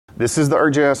This is the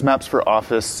ArcGIS Maps for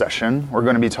Office session. We're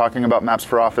going to be talking about Maps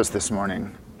for Office this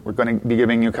morning. We're going to be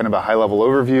giving you kind of a high-level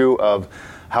overview of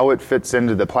how it fits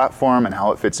into the platform and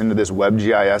how it fits into this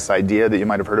WebGIS idea that you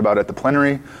might have heard about at the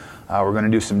plenary. We're going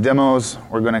to do some demos.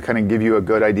 We're going to kind of give you a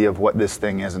good idea of what this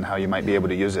thing is and how you might be able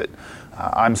to use it.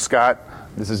 I'm Scott.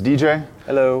 This is DJ.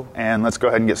 Hello. And let's go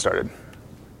ahead and get started.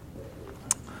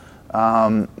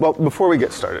 Well, before we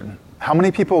get started, how many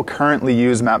people currently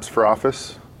use Maps for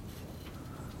Office?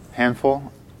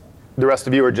 Handful. The rest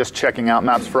of you are just checking out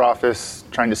Maps for Office,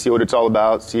 trying to see what it's all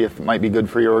about, see if it might be good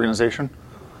for your organization?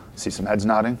 See some heads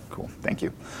nodding? Cool, thank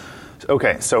you.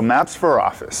 Okay, so Maps for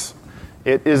Office.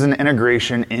 It is an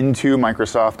integration into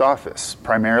Microsoft Office,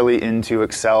 primarily into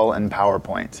Excel and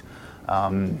PowerPoint.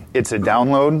 It's a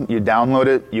download. You download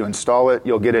it, you install it,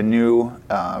 you'll get a new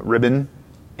ribbon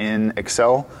in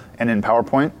Excel and in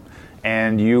PowerPoint,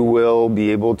 and you will be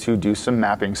able to do some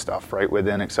mapping stuff right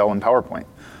within Excel and PowerPoint.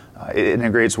 It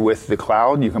integrates with the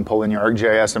cloud. You can pull in your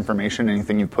ArcGIS information.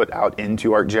 Anything you put out into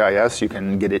ArcGIS, you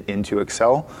can get it into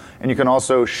Excel. And you can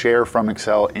also share from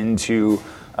Excel into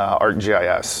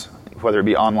ArcGIS, whether it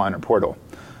be online or portal.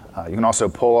 You can also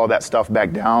pull all that stuff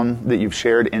back down that you've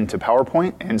shared into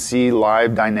PowerPoint and see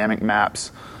live dynamic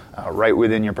maps right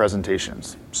within your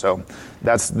presentations. So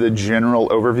that's the general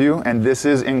overview, and this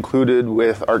is included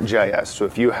with ArcGIS. So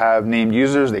if you have named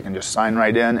users, they can just sign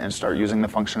right in and start using the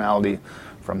functionality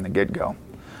from the get-go.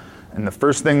 And the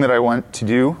first thing that I want to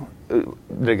do,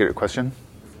 did I get a question?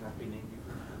 Does it have to be named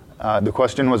users? The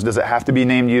question was, does it have to be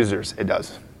named users? It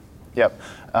does. Yep.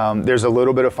 There's a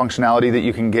little bit of functionality that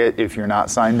you can get if you're not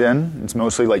signed in. It's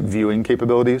mostly like viewing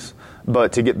capabilities,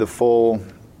 but to get the full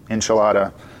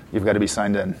enchilada, you've got to be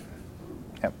signed in.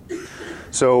 Yep.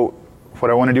 So what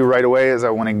I want to do right away is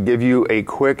I want to give you a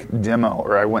quick demo,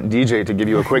 or I want DJ to give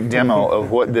you a quick demo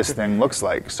of what this thing looks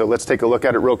like. So let's take a look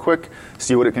at it real quick,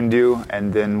 see what it can do,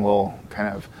 and then we'll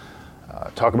kind of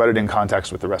talk about it in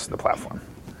context with the rest of the platform.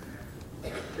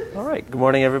 All right. Good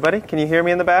morning, everybody. Can you hear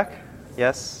me in the back?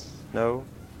 Yes? No?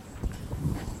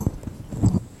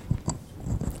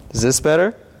 Is this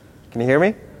better? Can you hear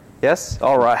me? Yes?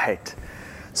 All right.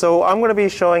 So I'm going to be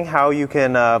showing how you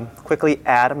can quickly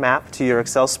add a map to your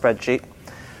Excel spreadsheet.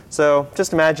 So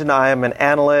just imagine I am an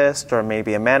analyst or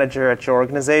maybe a manager at your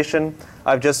organization.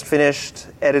 I've just finished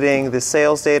editing the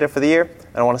sales data for the year,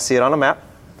 and I want to see it on a map.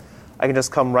 I can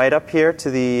just come right up here to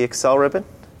the Excel ribbon,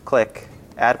 click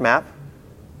Add Map.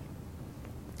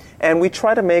 And we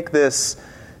try to make this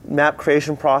map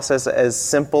creation process as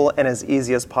simple and as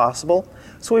easy as possible.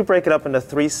 So we break it up into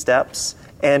 3 steps,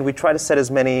 and we try to set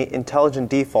as many intelligent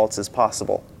defaults as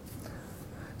possible.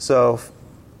 So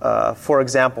for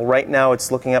example, right now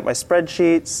it's looking at my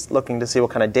spreadsheets, looking to see what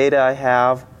kind of data I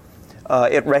have.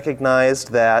 It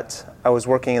recognized that I was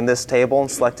working in this table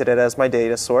and selected it as my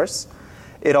data source.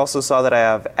 It also saw that I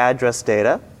have address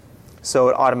data, so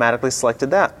it automatically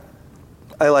selected that.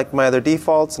 I like my other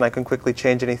defaults, and I can quickly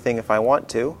change anything if I want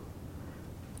to.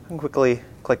 I can quickly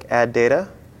click Add Data,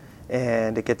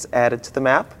 and it gets added to the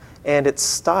map, and it's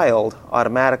styled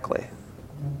automatically.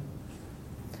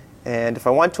 And if I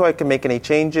want to, I can make any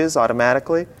changes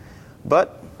automatically.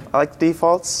 But I like the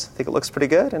defaults. I think it looks pretty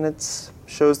good, and it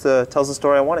tells the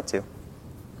story I want it to.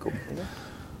 Cool.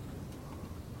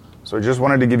 So I just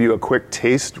wanted to give you a quick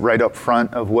taste right up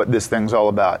front of what this thing's all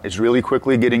about. It's really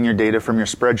quickly getting your data from your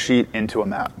spreadsheet into a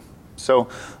map. So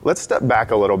let's step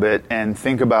back a little bit and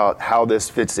think about how this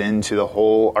fits into the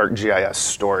whole ArcGIS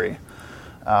story.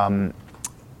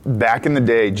 Back in the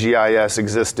day, GIS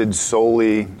existed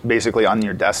solely basically on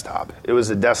your desktop. It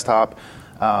was a desktop.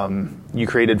 You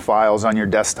created files on your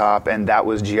desktop, and that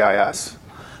was GIS.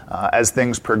 As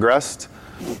things progressed,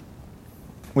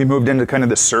 we moved into kind of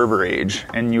the server age,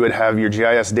 and you would have your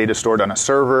GIS data stored on a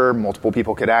server. Multiple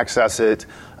people could access it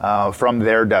from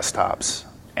their desktops.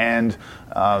 And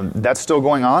that's still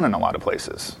going on in a lot of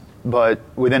places. But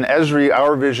within Esri,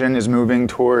 our vision is moving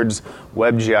towards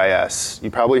WebGIS. You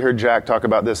probably heard Jack talk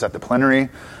about this at the plenary.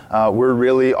 We're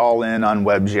really all in on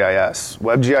WebGIS.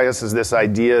 WebGIS is this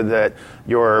idea that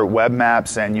your web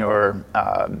maps and your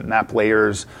map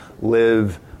layers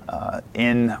live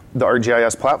in the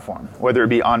ArcGIS platform, whether it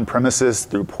be on premises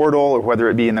through Portal or whether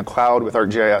it be in the cloud with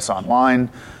ArcGIS Online.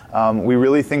 We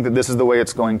really think that this is the way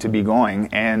it's going to be going.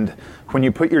 And when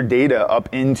you put your data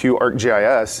up into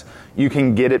ArcGIS, you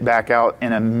can get it back out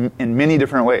in many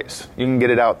different ways. You can get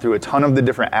it out through a ton of the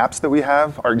different apps that we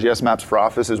have. ArcGIS Maps for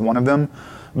Office is one of them.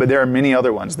 But there are many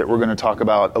other ones that we're going to talk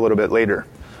about a little bit later.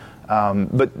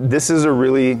 But this is a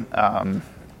really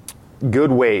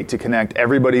good way to connect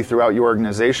everybody throughout your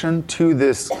organization to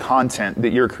this content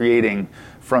that you're creating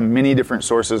from many different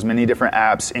sources, many different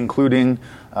apps, including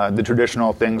the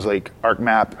traditional things like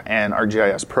ArcMap and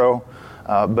ArcGIS Pro,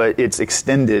 but it's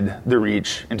extended the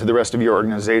reach into the rest of your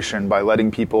organization by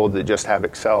letting people that just have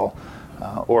Excel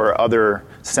or other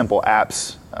simple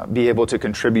apps be able to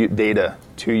contribute data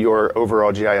to your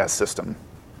overall GIS system.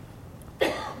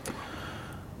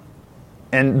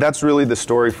 And that's really the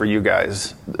story for you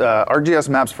guys. ArcGIS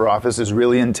Maps for Office is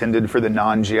really intended for the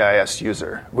non-GIS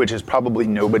user, which is probably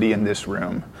nobody in this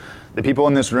room. The people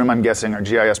in this room, I'm guessing, are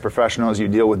GIS professionals. You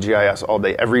deal with GIS all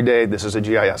day, every day. This is a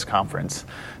GIS conference.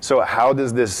 So how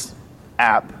does this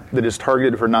app that is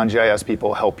targeted for non-GIS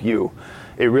people help you?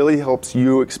 It really helps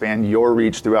you expand your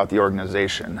reach throughout the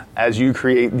organization. As you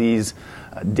create these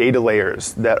data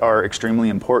layers that are extremely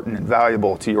important and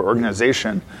valuable to your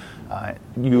organization,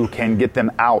 you can get them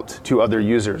out to other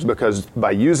users, because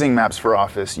by using Maps for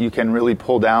Office, you can really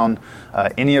pull down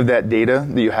any of that data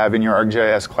that you have in your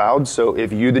ArcGIS cloud. So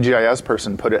if you, the GIS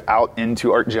person, put it out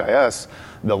into ArcGIS,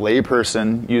 the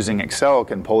layperson using Excel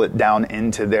can pull it down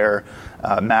into their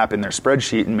map in their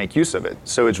spreadsheet and make use of it.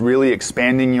 So it's really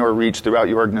expanding your reach throughout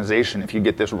your organization if you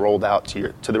get this rolled out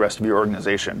to the rest of your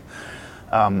organization.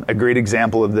 A great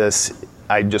example of this,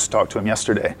 I just talked to him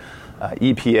yesterday.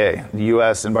 EPA, the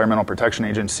U.S. Environmental Protection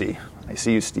Agency, I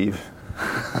see you, Steve,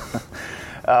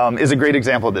 is a great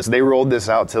example of this. They rolled this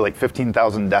out to like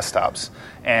 15,000 desktops,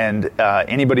 and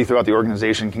anybody throughout the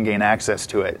organization can gain access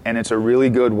to it. And it's a really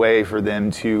good way for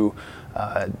them to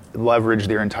leverage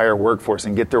their entire workforce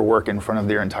and get their work in front of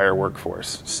their entire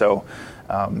workforce. So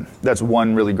that's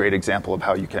one really great example of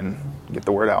how you can get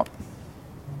the word out.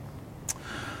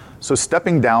 So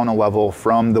stepping down a level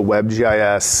from the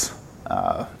WebGIS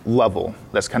level,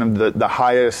 that's kind of the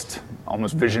highest,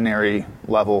 almost visionary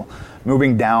level,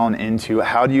 moving down into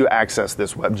how do you access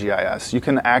this WebGIS? You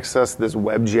can access this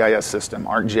WebGIS system,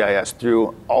 ArcGIS,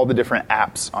 through all the different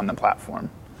apps on the platform.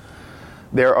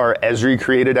 There are Esri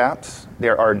created apps.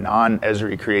 There are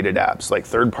non-Esri created apps. Like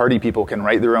third-party people can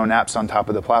write their own apps on top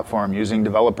of the platform using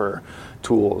developer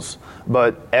tools.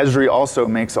 But Esri also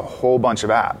makes a whole bunch of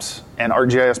apps, and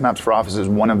ArcGIS Maps for Office is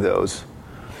one of those.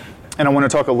 And I want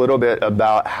to talk a little bit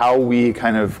about how we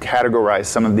kind of categorize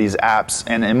some of these apps,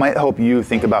 and it might help you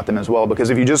think about them as well, because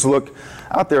if you just look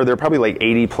out there, there are probably like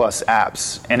 80 plus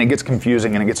apps, and it gets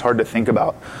confusing and it gets hard to think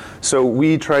about. So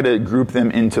we try to group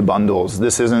them into bundles.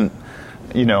 This isn't,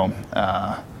 you know,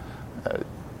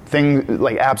 things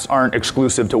like apps aren't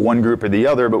exclusive to one group or the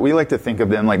other, but we like to think of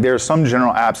them like there are some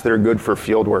general apps that are good for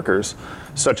field workers,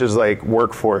 such as like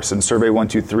Workforce and Survey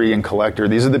 123 and Collector.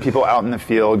 These are the people out in the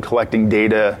field collecting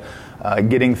data,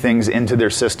 getting things into their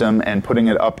system and putting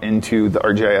it up into the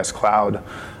ArcGIS cloud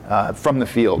from the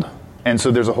field. And so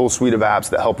there's a whole suite of apps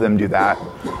that help them do that.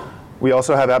 We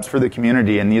also have apps for the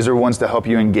community, and these are ones to help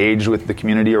you engage with the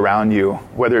community around you,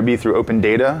 whether it be through open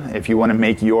data, if you want to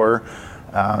make your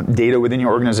data within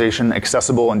your organization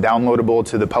accessible and downloadable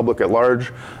to the public at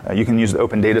large. You can use the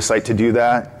open data site to do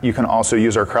that. You can also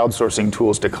use our crowdsourcing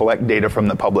tools to collect data from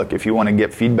the public if you want to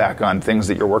get feedback on things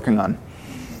that you're working on.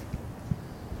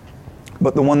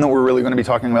 But the one that we're really going to be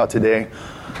talking about today,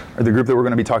 or the group that we're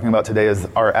going to be talking about today, is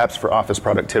our apps for office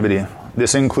productivity.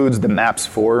 This includes the Maps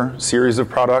 4 series of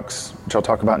products, which I'll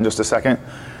talk about in just a second.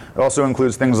 It also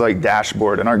includes things like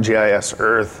Dashboard and ArcGIS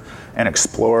Earth and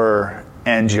Explorer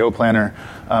and GeoPlanner.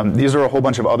 These are a whole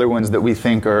bunch of other ones that we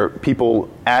think are people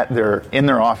in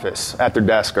their office, at their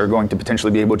desk, are going to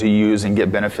potentially be able to use and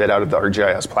get benefit out of the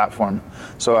ArcGIS platform.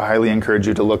 So I highly encourage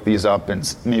you to look these up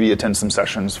and maybe attend some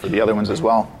sessions for the other ones as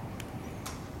well.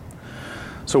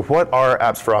 So what are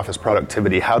apps for office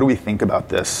productivity? How do we think about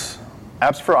this?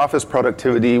 Apps for office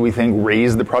productivity, we think,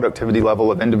 raise the productivity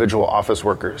level of individual office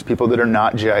workers, people that are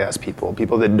not GIS people,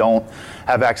 people that don't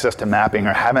have access to mapping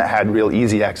or haven't had real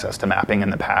easy access to mapping in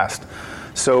the past.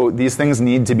 So these things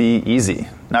need to be easy.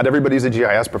 Not everybody's a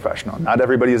GIS professional. Not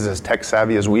everybody is as tech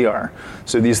savvy as we are.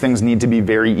 So these things need to be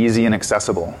very easy and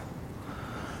accessible.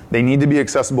 They need to be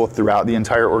accessible throughout the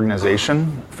entire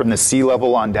organization, from the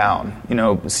C-level on down. You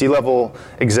know, C-level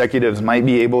executives might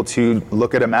be able to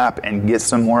look at a map and get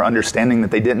some more understanding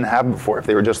that they didn't have before if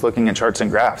they were just looking at charts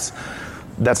and graphs.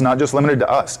 That's not just limited to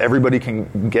us. Everybody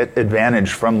can get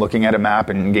advantage from looking at a map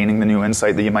and gaining the new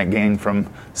insight that you might gain from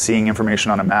seeing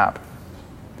information on a map.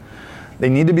 They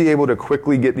need to be able to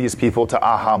quickly get these people to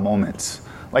aha moments.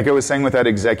 Like I was saying with that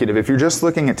executive, if you're just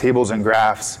looking at tables and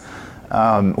graphs,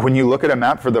 when you look at a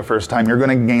map for the first time, you're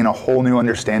going to gain a whole new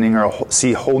understanding or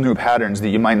see whole new patterns that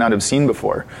you might not have seen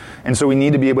before. And so we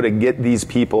need to be able to get these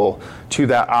people to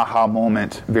that aha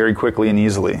moment very quickly and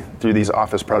easily through these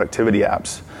office productivity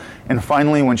apps. And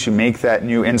finally, once you make that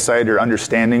new insight or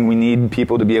understanding, we need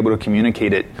people to be able to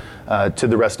communicate it to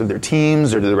the rest of their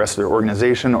teams or to the rest of their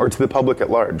organization or to the public at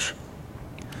large.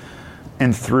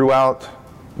 And throughout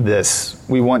this,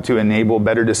 we want to enable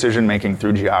better decision making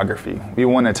through geography. We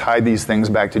want to tie these things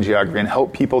back to geography and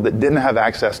help people that didn't have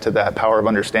access to that power of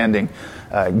understanding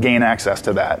gain access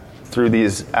to that through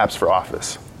these apps for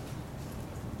Office.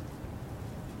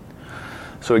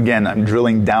 So again, I'm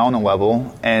drilling down a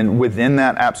level, and within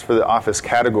that apps for the Office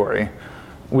category,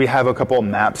 we have a couple of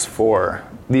maps for.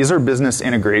 These are business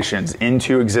integrations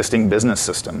into existing business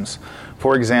systems.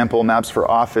 For example, Maps for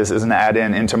Office is an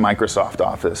add-in into Microsoft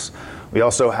Office. We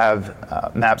also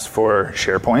have maps for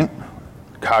SharePoint,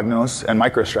 Cognos, and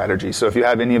MicroStrategy. So if you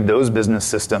have any of those business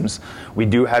systems, we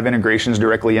do have integrations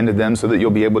directly into them so that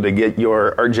you'll be able to get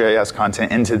your ArcGIS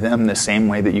content into them the same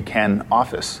way that you can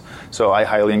Office. So I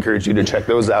highly encourage you to check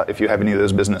those out if you have any of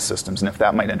those business systems and if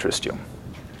that might interest you.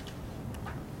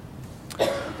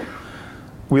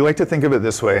 We like to think of it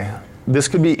this way. This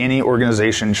could be any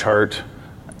organization chart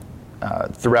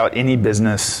throughout any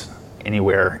business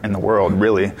anywhere in the world,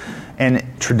 really. And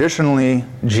traditionally,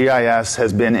 GIS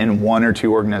has been in one or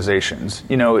two organizations.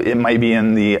 You know, it might be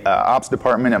in the ops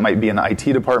department, it might be in the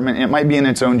IT department, it might be in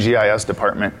its own GIS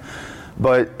department.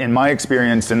 But in my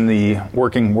experience in the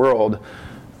working world,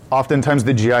 oftentimes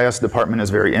the GIS department is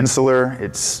very insular,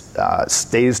 it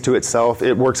stays to itself,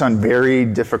 it works on very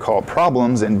difficult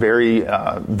problems and very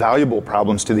valuable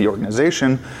problems to the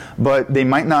organization, but they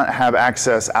might not have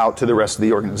access out to the rest of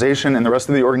the organization, and the rest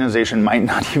of the organization might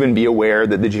not even be aware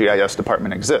that the GIS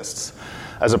department exists.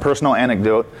 As a personal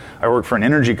anecdote, I worked for an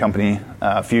energy company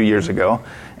a few years ago,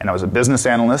 and I was a business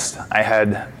analyst. I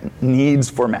had needs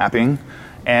for mapping,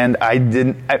 and I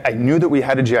knew that we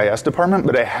had a GIS department,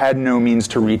 but I had no means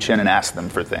to reach in and ask them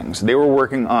for things. They were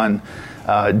working on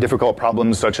difficult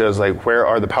problems such as like, where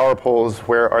are the power poles,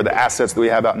 where are the assets that we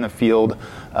have out in the field,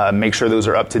 make sure those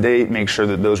are up to date, make sure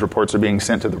that those reports are being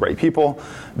sent to the right people.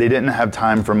 They didn't have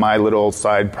time for my little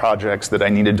side projects that I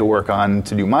needed to work on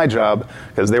to do my job,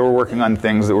 because they were working on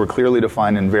things that were clearly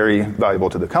defined and very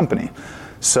valuable to the company.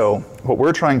 So what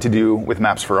we're trying to do with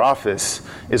Maps for Office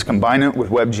is combine it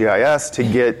with WebGIS to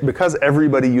get, because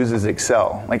everybody uses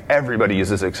Excel, like everybody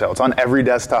uses Excel. It's on every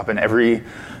desktop in every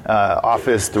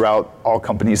office throughout all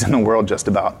companies in the world just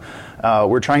about.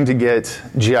 We're trying to get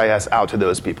GIS out to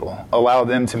those people, allow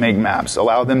them to make maps,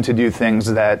 allow them to do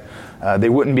things that they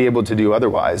wouldn't be able to do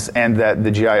otherwise, and that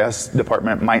the GIS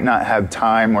department might not have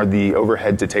time or the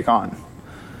overhead to take on.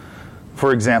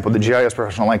 For example, the GIS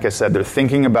professional, like I said, they're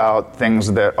thinking about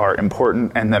things that are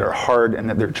important and that are hard and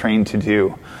that they're trained to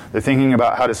do. They're thinking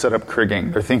about how to set up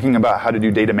crigging. They're thinking about how to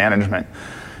do data management.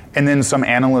 And then some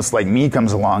analyst like me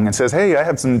comes along and says, hey, I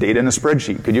have some data in a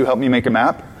spreadsheet. Could you help me make a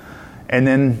map? And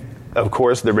then, of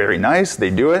course, they're very nice. They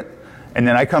do it. And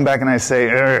then I come back and I say,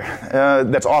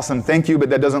 that's awesome, thank you, but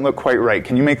that doesn't look quite right.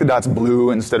 Can you make the dots blue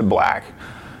instead of black?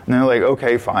 And they're like,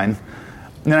 okay, fine.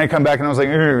 And then I come back and I was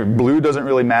like, blue doesn't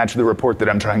really match the report that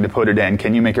I'm trying to put it in.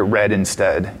 Can you make it red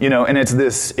instead? You know, and it's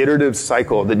this iterative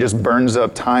cycle that just burns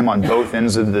up time on both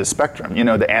ends of the spectrum. You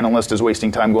know, the analyst is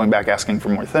wasting time going back asking for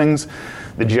more things.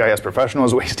 The GIS professional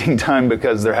is wasting time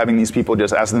because they're having these people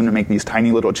just ask them to make these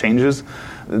tiny little changes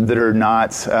that are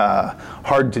not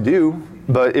hard to do,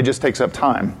 but it just takes up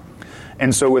time.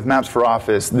 And so with Maps for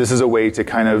Office, this is a way to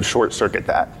kind of short circuit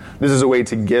that. This is a way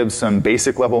to give some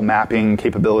basic level mapping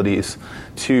capabilities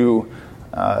to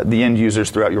the end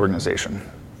users throughout your organization.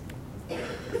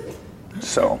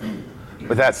 So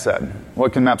with that said,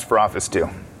 what can Maps for Office do?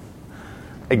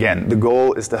 Again, the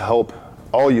goal is to help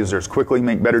all users quickly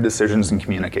make better decisions and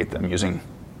communicate them using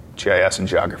GIS and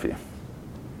geography.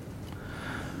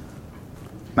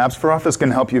 Maps for Office can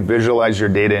help you visualize your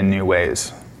data in new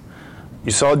ways.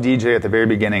 You saw DJ at the very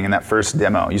beginning in that first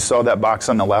demo. You saw that box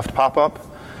on the left pop up.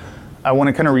 I want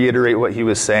to kind of reiterate what he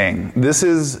was saying. This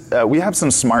is, we have some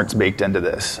smarts baked into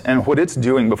this. And what it's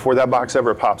doing before that box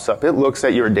ever pops up, it looks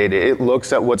at your data. It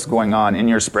looks at what's going on in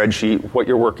your spreadsheet, what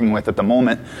you're working with at the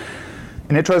moment.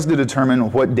 And it tries to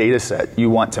determine what data set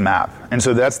you want to map. And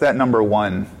so that's that number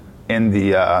one in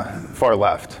the far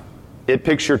left. It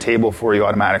picks your table for you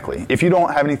automatically. If you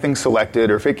don't have anything selected,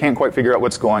 or if it can't quite figure out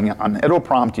what's going on, it'll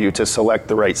prompt you to select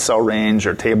the right cell range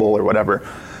or table or whatever.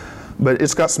 But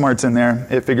it's got smarts in there.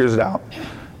 It figures it out.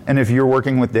 And if you're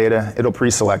working with data, it'll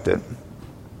pre-select it.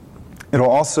 It'll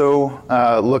also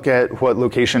look at what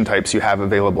location types you have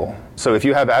available. So if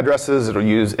you have addresses,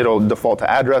 it'll default to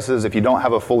addresses. If you don't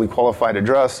have a fully qualified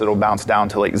address, it'll bounce down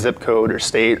to like zip code or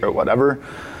state or whatever.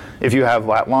 If you have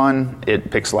lat-lon,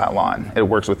 it picks lat-lon. It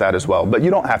works with that as well. But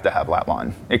you don't have to have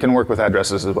lat-lon. It can work with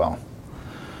addresses as well.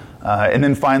 And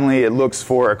then finally, it looks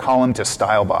for a column to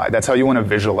style by. That's how you want to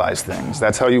visualize things.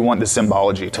 That's how you want the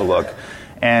symbology to look.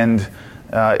 And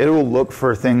it will look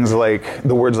for things like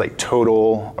the words like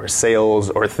total or sales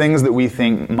or things that we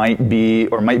think might be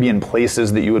in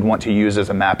places that you would want to use as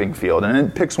a mapping field. And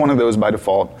it picks one of those by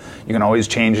default. You can always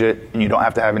change it, and you don't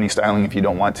have to have any styling if you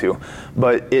don't want to.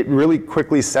 But it really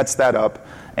quickly sets that up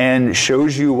and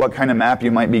shows you what kind of map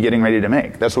you might be getting ready to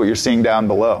make. That's what you're seeing down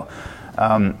below.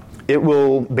 It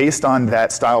will, based on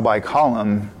that style by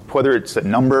column, whether it's a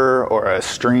number or a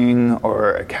string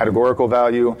or a categorical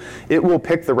value, it will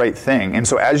pick the right thing. And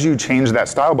so as you change that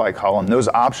style by column, those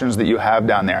options that you have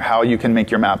down there, how you can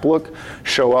make your map look,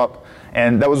 show up.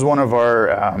 And that was one of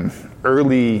our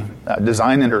early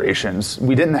design iterations.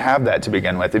 We didn't have that to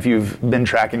begin with. If you've been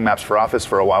tracking Maps for Office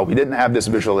for a while, we didn't have this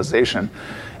visualization.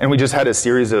 And we just had a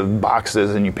series of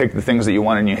boxes, and you pick the things that you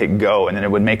wanted and you hit go, and then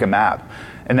it would make a map.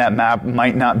 And that map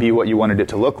might not be what you wanted it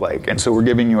to look like. And so we're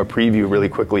giving you a preview really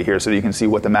quickly here so that you can see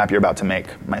what the map you're about to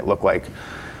make might look like.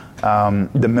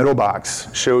 The middle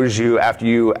box shows you, after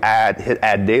you hit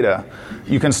add data,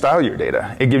 you can style your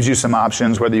data. It gives you some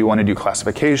options, whether you want to do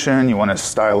classification, you want to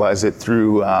stylize it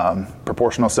through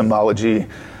proportional symbology.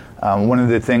 One of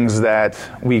the things that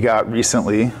we got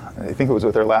recently, I think it was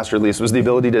with our last release, was the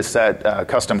ability to set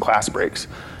custom class breaks.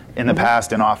 In the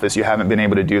past, in Office, you haven't been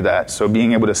able to do that. So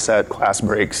being able to set class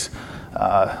breaks,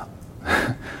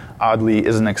 oddly,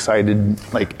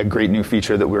 isn't like a great new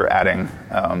feature that we're adding.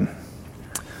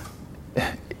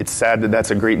 It's sad that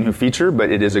that's a great new feature,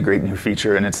 but it is a great new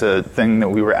feature, and it's a thing that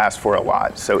we were asked for a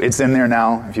lot. So it's in there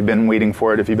now. If you've been waiting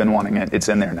for it, if you've been wanting it, it's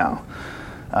in there now.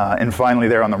 And finally,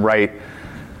 there on the right,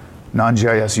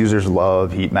 non-GIS users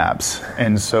love heat maps.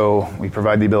 And so we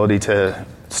provide the ability to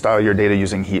style your data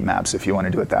using heat maps if you want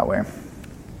to do it that way.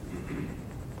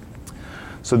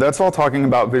 So that's all talking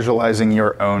about visualizing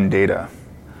your own data.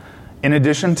 In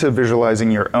addition to visualizing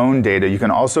your own data, you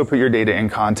can also put your data in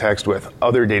context with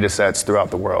other data sets throughout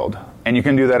the world. And you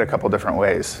can do that a couple different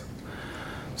ways.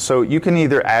 So you can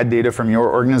either add data from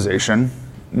your organization,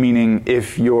 meaning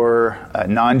if your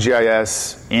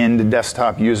non-GIS end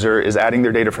desktop user is adding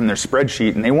their data from their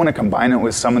spreadsheet and they want to combine it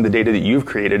with some of the data that you've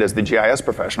created as the GIS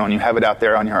professional and you have it out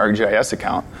there on your ArcGIS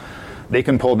account, they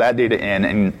can pull that data in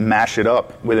and mash it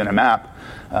up within a map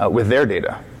with their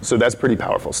data. So that's pretty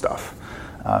powerful stuff.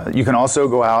 You can also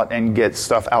go out and get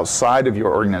stuff outside of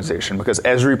your organization because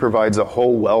Esri provides a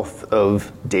whole wealth of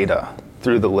data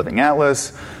through the Living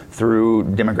Atlas, through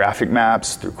demographic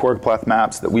maps, through choropleth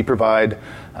maps that we provide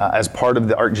as part of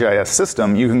the ArcGIS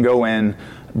system. You can go in,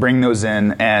 bring those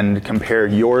in, and compare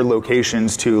your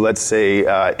locations to, let's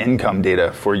say, income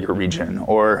data for your region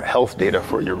or health data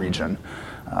for your region.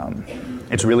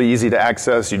 It's really easy to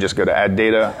access. You just go to Add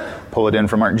Data, pull it in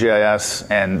from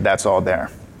ArcGIS, and that's all there.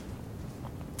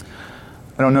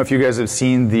 I don't know if you guys have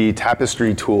seen the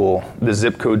Tapestry tool, the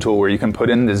zip code tool, where you can put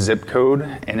in the zip code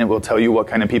and it will tell you what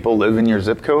kind of people live in your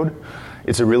zip code.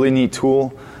 It's a really neat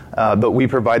tool, but we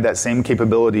provide that same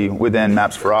capability within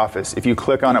Maps for Office. If you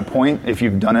click on a point, if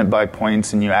you've done it by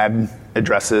points and you add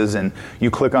addresses and you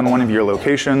click on one of your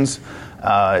locations,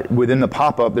 within the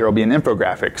pop-up there will be an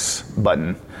infographics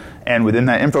button. And within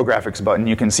that infographics button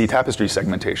you can see Tapestry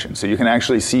segmentation. So you can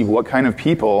actually see what kind of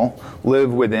people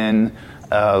live within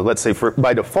let's say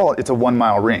by default, it's a 1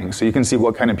 mile ring. So you can see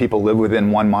what kind of people live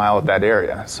within 1 mile of that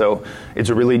area. So it's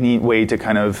a really neat way to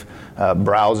kind of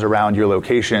browse around your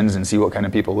locations and see what kind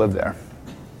of people live there.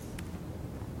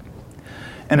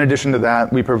 In addition to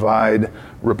that, we provide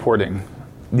reporting.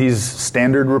 These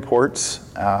standard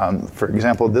reports, for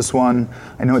example, this one,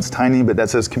 I know it's tiny, but that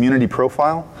says community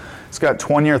profile. It's got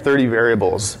 20 or 30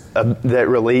 variables that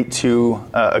relate to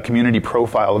a community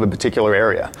profile of a particular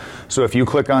area. So if you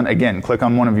click on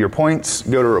one of your points,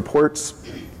 go to reports,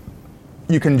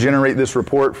 you can generate this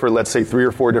report for, let's say, 3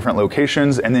 or 4 different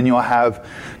locations, and then you'll have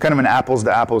kind of an apples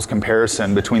to apples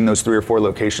comparison between those 3 or 4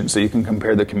 locations. So you can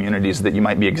compare the communities that you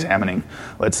might be examining,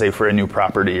 let's say for a new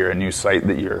property or a new site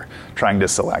that you're trying to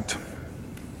select.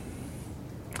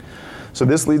 So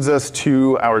this leads us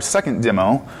to our second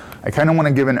demo. I kind of want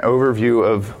to give an overview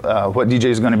of what DJ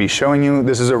is going to be showing you.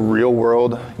 This is a real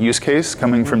world use case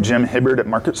coming from Jim Hibbard at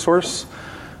MarketSource.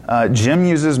 Jim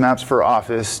uses Maps for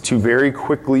Office to very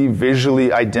quickly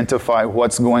visually identify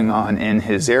what's going on in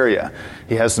his area.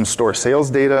 He has some store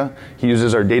sales data. He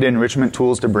uses our data enrichment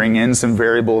tools to bring in some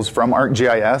variables from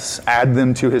ArcGIS, add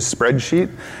them to his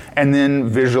spreadsheet, and then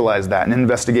visualize that and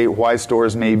investigate why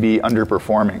stores may be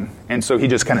underperforming. And so he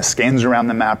just kind of scans around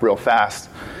the map real fast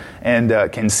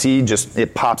and can see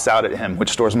it pops out at him which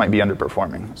stores might be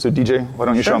underperforming. So DJ, why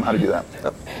don't you show him how to do that?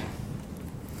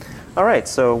 All right,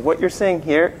 so what you're seeing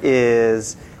here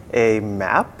is a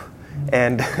map,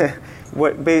 and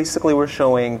basically we're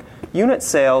showing unit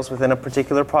sales within a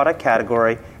particular product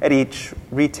category at each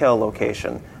retail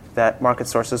location that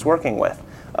MarketSource is working with.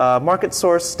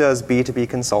 MarketSource does B2B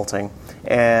consulting,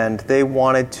 and they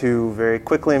wanted to very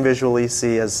quickly and visually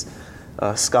see, as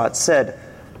Scott said,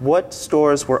 what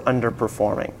stores were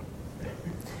underperforming.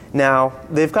 Now,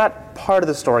 they've got part of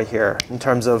the story here in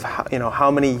terms of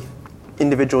how many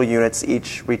individual units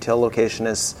each retail location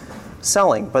is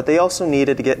selling, but they also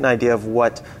needed to get an idea of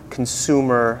what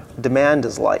consumer demand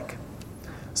is like.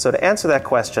 So to answer that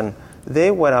question, they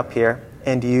went up here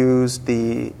and used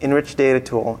the Enrich Data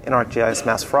tool in ArcGIS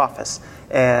Maps for Office.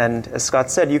 And as Scott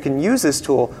said, you can use this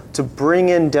tool to bring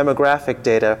in demographic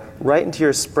data right into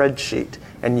your spreadsheet.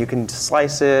 And you can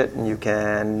slice it, and you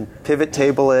can pivot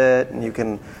table it, and you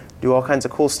can do all kinds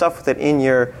of cool stuff with it in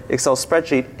your Excel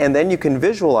spreadsheet. And then you can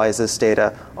visualize this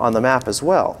data on the map as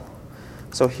well.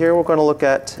 So here we're going to look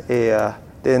at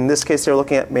in this case, they're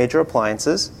looking at major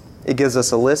appliances. It gives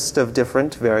us a list of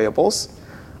different variables.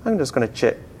 I'm just going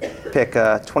to pick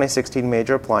 2016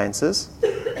 major appliances.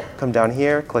 Come down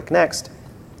here, click Next.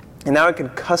 And now I can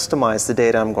customize the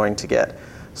data I'm going to get.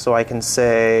 So I can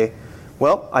say,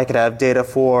 well, I could have data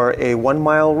for a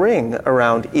 1-mile ring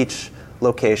around each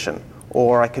location.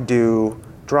 Or I could do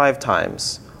drive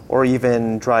times, or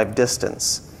even drive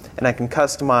distance. And I can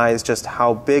customize just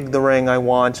how big the ring I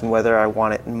want and whether I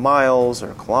want it in miles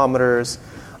or kilometers.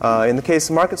 In the case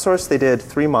of MarketSource, they did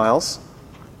 3 miles.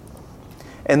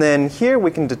 And then here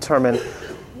we can determine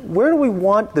where do we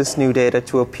want this new data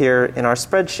to appear in our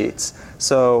spreadsheets.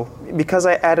 So because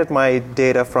I added my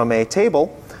data from a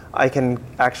table, I can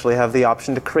actually have the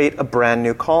option to create a brand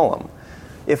new column.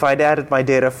 If I'd added my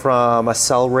data from a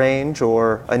cell range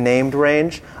or a named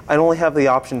range, I'd only have the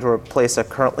option to replace a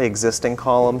currently existing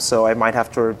column, so I might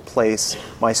have to replace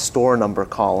my store number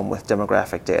column with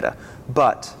demographic data.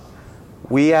 But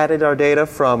we added our data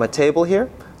from a table here,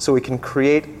 so we can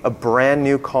create a brand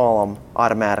new column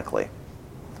automatically.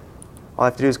 All I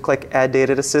have to do is click Add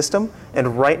Data to System,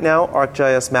 and right now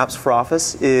ArcGIS Maps for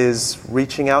Office is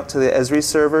reaching out to the Esri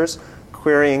servers,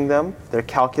 querying them. They're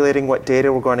calculating what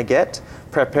data we're going to get,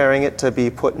 preparing it to be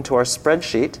put into our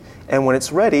spreadsheet, and when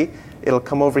it's ready, it'll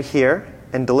come over here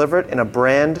and deliver it in a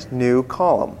brand new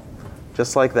column,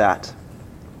 just like that.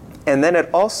 And then it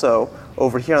also,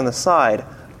 over here on the side,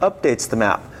 updates the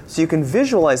map. So you can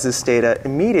visualize this data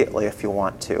immediately if you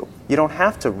want to. You don't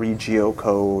have to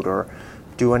re-geocode or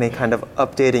do any kind of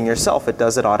updating yourself. It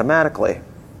does it automatically.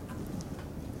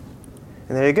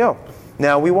 And there you go.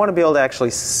 Now we want to be able to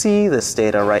actually see this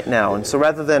data right now. And so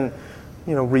rather than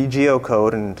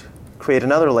re-geocode and create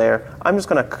another layer, I'm just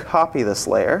going to copy this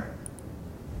layer.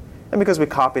 And because we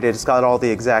copied it, it's got all the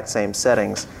exact same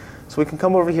settings. So we can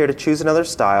come over here to choose another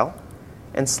style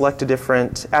and select a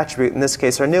different attribute. In this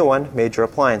case, our new one, major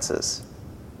appliances.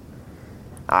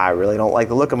 I really don't like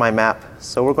the look of my map,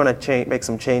 so we're going to make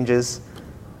some changes.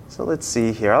 So let's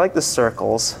see here. I like the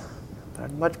circles, but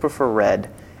I'd much prefer red.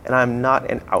 And I'm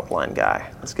not an outline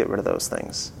guy. Let's get rid of those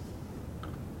things.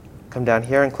 Come down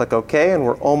here and click OK, and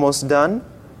we're almost done.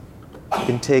 You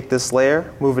can take this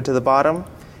layer, move it to the bottom,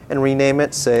 and rename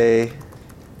it, say,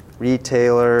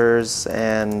 Retailers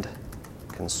and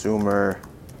Consumer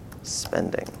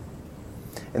Spending.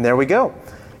 And there we go.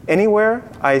 Anywhere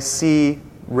I see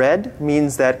red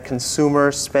means that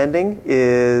consumer spending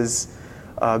is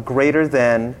greater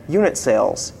than unit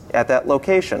sales at that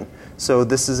location. So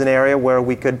this is an area where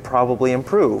we could probably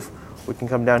improve. We can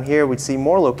come down here, we'd see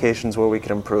more locations where we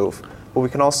could improve. But we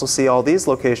can also see all these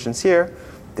locations here.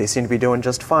 They seem to be doing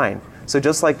just fine. So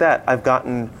just like that, I've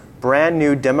gotten brand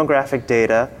new demographic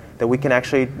data that we can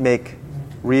actually make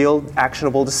real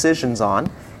actionable decisions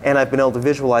on, and I've been able to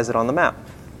visualize it on the map.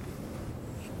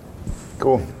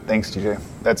 Cool. Thanks, TJ.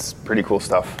 That's pretty cool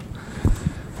stuff.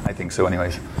 I think so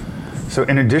anyways. So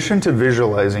in addition to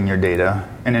visualizing your data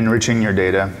and enriching your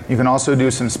data, you can also do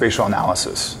some spatial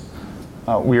analysis.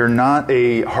 We are not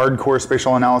a hardcore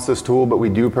spatial analysis tool, but we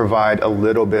do provide a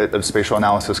little bit of spatial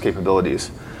analysis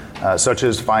capabilities, such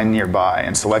as find nearby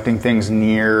and selecting things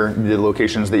near the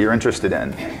locations that you're interested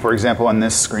in. For example, on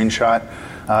this screenshot,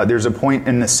 there's a point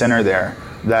in the center there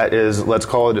that is, let's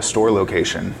call it a store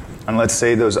location. And let's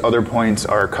say those other points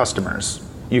are customers.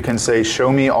 You can say,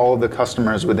 show me all of the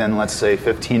customers within, let's say,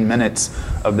 15 minutes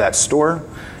of that store.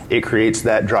 It creates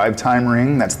that drive time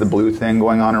ring, that's the blue thing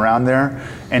going on around there,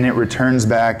 and it returns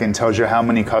back and tells you how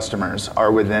many customers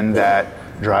are within that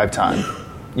drive time.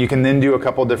 You can then do a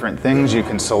couple different things. You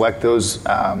can select those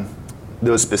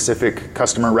specific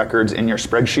customer records in your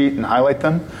spreadsheet and highlight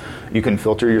them. You can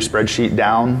filter your spreadsheet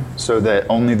down so that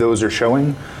only those are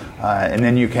showing. And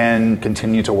then you can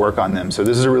continue to work on them. So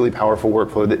this is a really powerful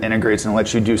workflow that integrates and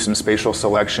lets you do some spatial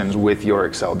selections with your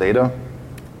Excel data.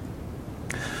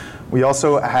 We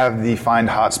also have the Find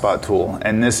Hotspot tool,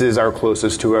 and this is our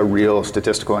closest to a real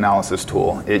statistical analysis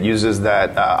tool. It uses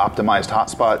that optimized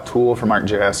hotspot tool from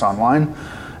ArcGIS Online,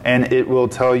 and it will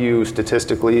tell you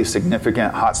statistically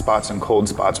significant hotspots and cold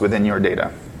spots within your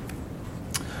data.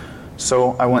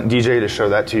 So I want DJ to show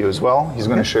that to you as well. He's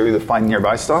going to show you the Find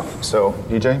Nearby stuff. So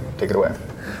DJ, take it away.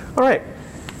 All right.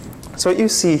 So what you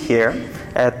see here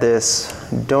at this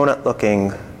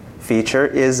donut-looking feature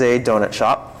is a donut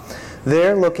shop.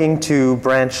 They're looking to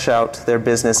branch out their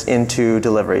business into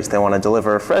deliveries. They want to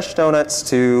deliver fresh donuts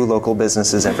to local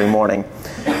businesses every morning.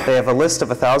 They have a list of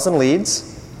 1,000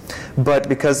 leads, but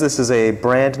because this is a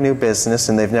brand new business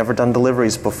and they've never done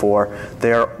deliveries before,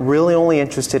 they're really only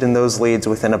interested in those leads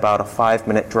within about a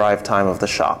 5-minute drive time of the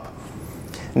shop.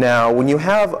 Now, when you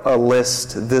have a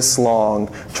list this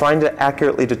long, trying to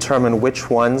accurately determine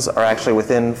which ones are actually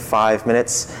within 5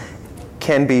 minutes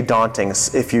can be daunting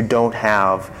if you don't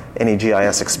have any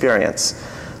GIS experience.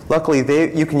 Luckily,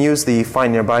 you can use the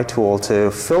Find Nearby tool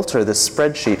to filter this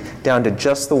spreadsheet down to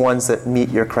just the ones that meet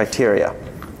your criteria.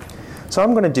 So what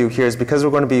I'm going to do here is, because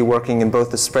we're going to be working in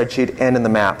both the spreadsheet and in the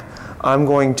map, I'm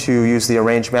going to use the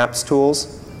Arrange Maps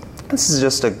tools. This is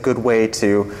just a good way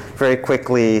to very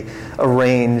quickly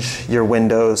arrange your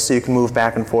windows so you can move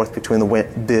back and forth between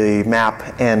the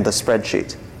map and the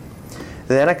spreadsheet.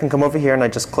 Then I can come over here and I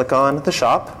just click on the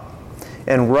shop,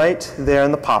 and right there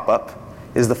in the pop-up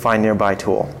is the Find Nearby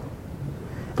tool.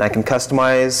 And I can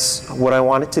customize what I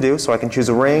want it to do, so I can choose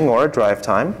a ring or a drive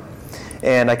time,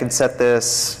 and I can set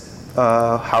this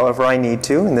however I need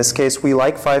to. In this case, we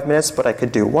like 5 minutes, but I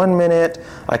could do 1 minute,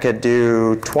 I could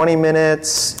do 20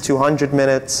 minutes, 200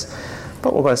 minutes,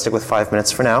 but we're going to stick with 5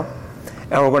 minutes for now.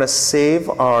 And we're going to save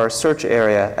our search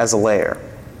area as a layer.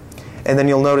 And then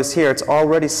you'll notice here it's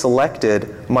already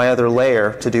selected my other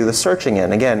layer to do the searching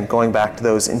in. Again, going back to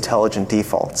those intelligent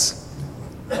defaults.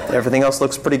 Everything else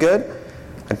looks pretty good.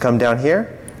 I come down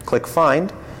here, click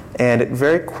Find, and it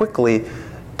very quickly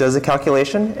does a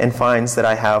calculation and finds that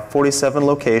I have 47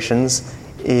 locations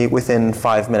within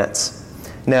 5 minutes.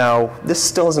 Now, this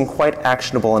still isn't quite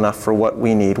actionable enough for what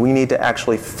we need. We need to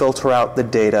actually filter out the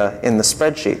data in the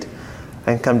spreadsheet.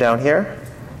 I can come down here,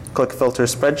 click Filter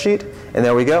Spreadsheet, and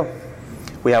there we go.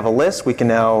 We have a list. We can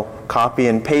now copy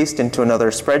and paste into another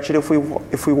spreadsheet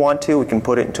if we want to. We can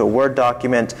put it into a Word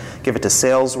document, give it to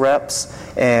sales reps,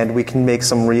 and we can make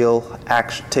some real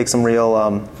action, take some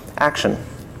real action.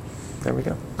 There we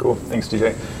go. Cool. Thanks,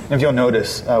 DJ. And if you'll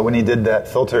notice, when he did that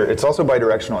filter, it's also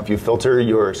bidirectional. If you filter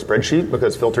your spreadsheet,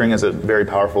 because filtering is a very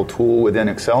powerful tool within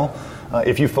Excel,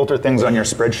 if you filter things on your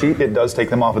spreadsheet, it does take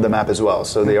them off of the map as well.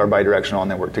 So they are bidirectional and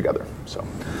they work together. So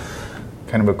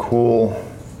kind of a cool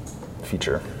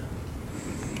feature.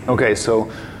 Okay, so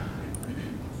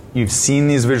you've seen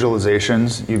these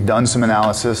visualizations, you've done some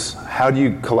analysis. How do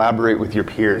you collaborate with your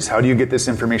peers? How do you get this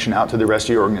information out to the rest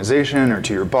of your organization or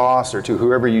to your boss or to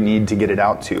whoever you need to get it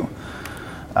out to?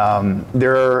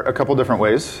 There are a couple different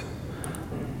ways.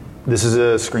 This is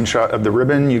a screenshot of the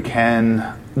ribbon. You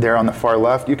can, there on the far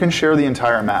left, you can share the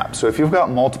entire map. So if you've got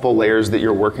multiple layers that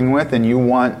you're working with and you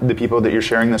want the people that you're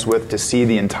sharing this with to see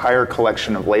the entire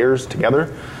collection of layers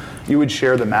together, you would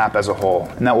share the map as a whole.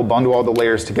 And that will bundle all the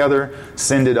layers together,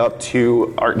 send it up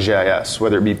to ArcGIS,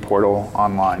 whether it be portal,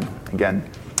 online. Again,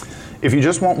 if you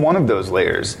just want one of those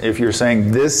layers, if you're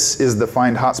saying this is the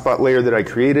Find Hotspot layer that I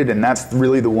created and that's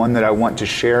really the one that I want to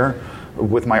share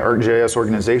with my ArcGIS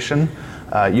organization,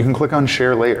 you can click on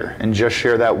Share Layer and just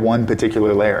share that one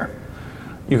particular layer.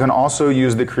 You can also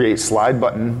use the Create Slide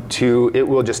button it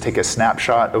will just take a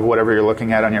snapshot of whatever you're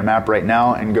looking at on your map right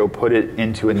now and go put it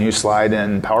into a new slide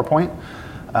in PowerPoint.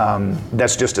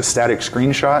 That's just a static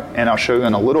screenshot, and I'll show you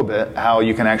in a little bit how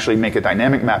you can actually make a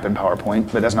dynamic map in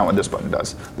PowerPoint, but that's not what this button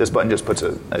does. This button just puts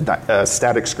a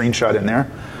static screenshot in there.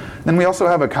 Then we also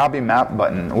have a Copy Map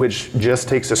button, which just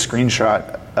takes a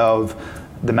screenshot of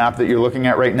the map that you're looking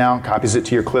at right now, copies it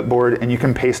to your clipboard, and you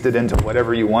can paste it into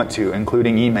whatever you want to,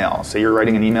 including email. Say you're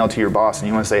writing an email to your boss and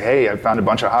you want to say, hey, I found a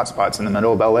bunch of hotspots in the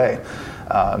middle of LA.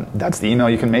 That's the email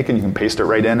you can make, and you can paste it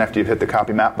right in after you've hit the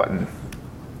Copy Map button.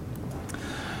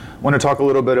 I want to talk a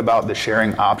little bit about the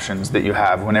sharing options that you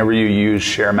have whenever you use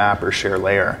Share Map or Share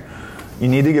Layer. You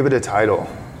need to give it a title.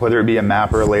 Whether it be a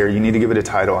map or a layer, you need to give it a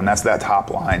title, and that's that top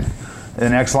line. The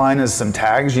next line is some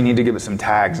tags. You need to give it some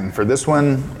tags. And for this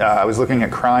one, I was looking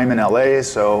at crime in LA,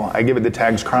 so I give it the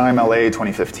tags crime LA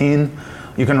 2015.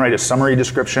 You can write a summary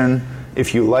description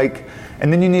if you like.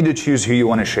 And then you need to choose who you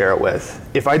want to share it with.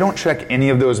 If I don't check any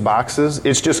of those boxes,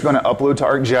 it's just going to upload to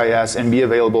ArcGIS and be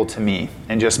available to me,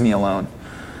 and just me alone.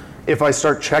 If I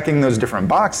start checking those different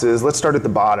boxes, let's start at the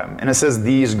bottom, and it says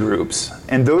these groups.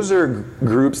 And those are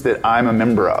groups that I'm a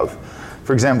member of.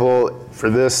 For example,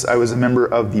 for this, I was a member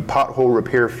of the Pothole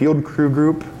Repair Field Crew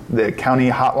group, the County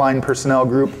Hotline Personnel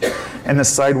group, and the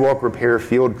Sidewalk Repair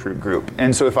Field Crew group.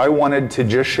 And so if I wanted to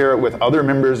just share it with other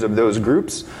members of those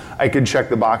groups, I could check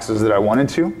the boxes that I wanted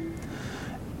to.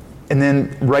 And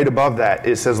then right above that,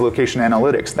 it says Location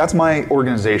Analytics. That's my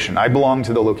organization. I belong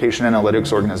to the Location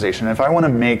Analytics organization. If I want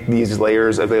to make these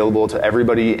layers available to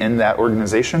everybody in that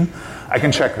organization, I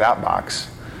can check that box.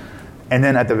 And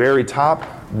then at the very top,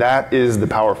 that is the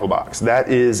powerful box. That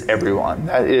is everyone.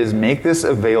 That is make this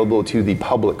available to the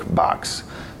public box.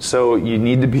 So you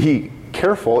need to be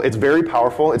careful. It's very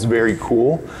powerful. It's very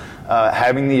cool.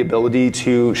 Having the ability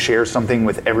to share something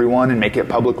with everyone and make it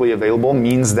publicly available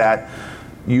means that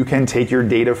you can take your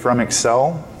data from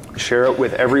Excel, share it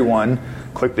with everyone,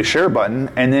 click the share button,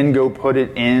 and then go put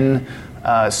it in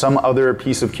some other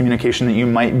piece of communication that you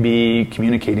might be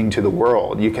communicating to the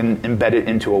world. You can embed it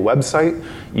into a website.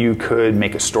 You could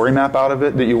make a story map out of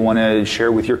it that you want to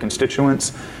share with your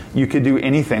constituents. You could do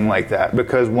anything like that,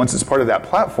 because once it's part of that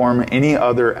platform, any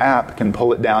other app can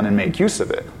pull it down and make use of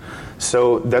it.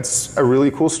 So that's a really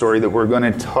cool story that we're going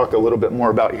to talk a little bit more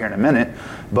about here in a minute,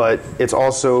 but it's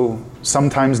also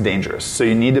sometimes dangerous. So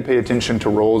you need to pay attention to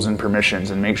roles and permissions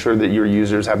and make sure that your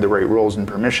users have the right roles and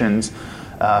permissions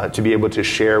to be able to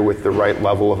share with the right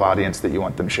level of audience that you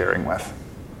want them sharing with.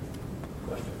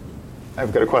 Question.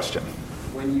 I've got a question.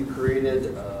 When you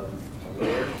created a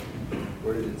layer,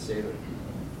 where did it save it?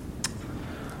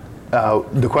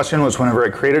 The question was, whenever I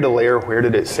created a layer, where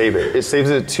did it save it? It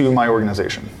saves it to my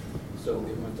organization. So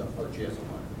it went to ArcGIS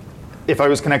Online. If I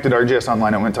was connected to ArcGIS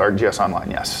Online, it went to ArcGIS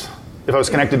Online, yes. If I was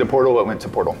connected to Portal, it went to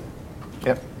Portal.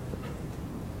 Yep.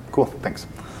 Cool, thanks.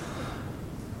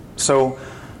 So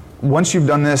once you've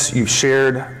done this, you've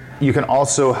shared, you can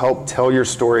also help tell your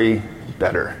story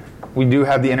better. We do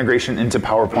have the integration into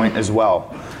PowerPoint as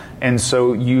well. And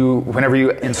so whenever you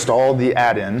install the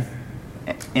add-in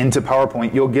into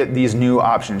PowerPoint, you'll get these new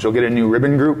options. You'll get a new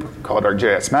ribbon group called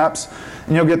ArcGIS Maps,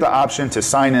 and you'll get the option to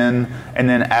sign in and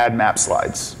then add map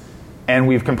slides. And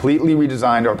we've completely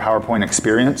redesigned our PowerPoint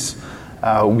experience.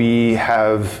 We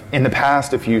have, in the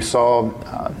past, if you saw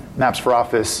Maps for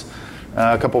Office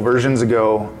a couple versions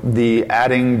ago, the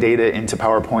adding data into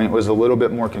PowerPoint was a little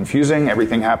bit more confusing.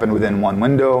 Everything happened within one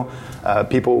window.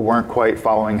 People weren't quite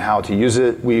following how to use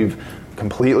it. We've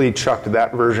completely chucked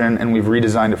that version, and we've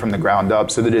redesigned it from the ground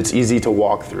up so that it's easy to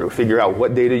walk through. Figure out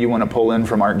what data you want to pull in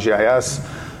from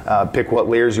ArcGIS, pick what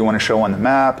layers you want to show on the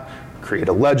map, create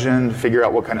a legend, figure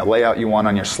out what kind of layout you want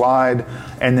on your slide,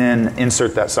 and then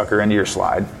insert that sucker into your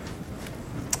slide.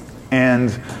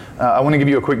 And I want to give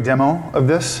you a quick demo of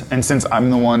this, and since I'm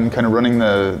the one kind of running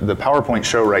the PowerPoint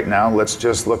show right now, let's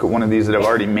just look at one of these that I've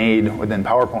already made within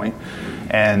PowerPoint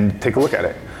and take a look at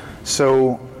it.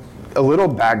 So a little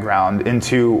background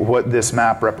into what this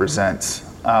map represents.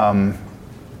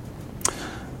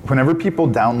 Whenever people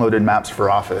downloaded Maps for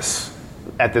Office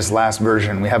at this last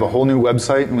version, we have a whole new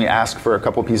website, and we ask for a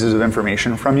couple pieces of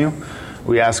information from you.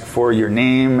 We ask for your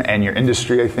name and your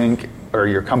industry, I think, or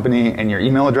your company and your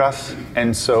email address.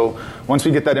 And so once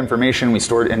we get that information, we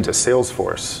store it into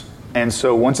Salesforce. And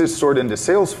so once it's stored into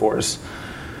Salesforce,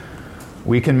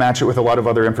 we can match it with a lot of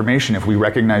other information if we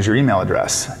recognize your email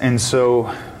address. And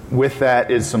so with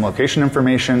that is some location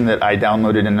information that I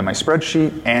downloaded into my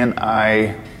spreadsheet, and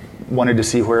I wanted to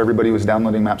see where everybody was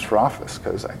downloading Maps for Office,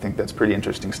 because I think that's pretty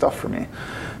interesting stuff for me.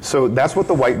 So that's what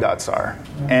the white dots are.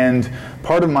 And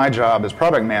part of my job as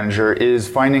product manager is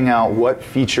finding out what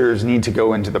features need to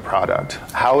go into the product.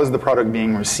 How is the product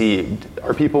being received?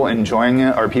 Are people enjoying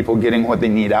it? Are people getting what they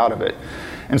need out of it?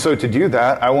 And so to do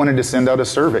that, I wanted to send out a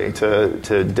survey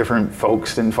to different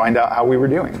folks and find out how we were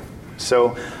doing.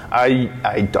 So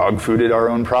I dog fooded our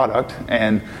own product,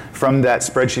 and from that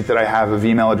spreadsheet that I have of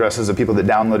email addresses of people that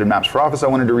downloaded Maps for Office, I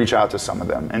wanted to reach out to some of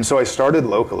them. And so I started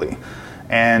locally,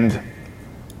 and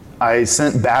I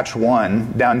sent batch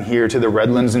 1 down here to the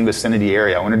Redlands and vicinity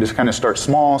area. I wanted to just kind of start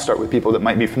small, start with people that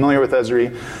might be familiar with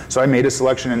Esri. So I made a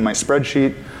selection in my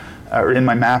spreadsheet, or in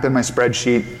my map in my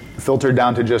spreadsheet, filtered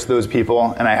down to just those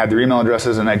people, and I had their email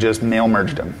addresses, and I just mail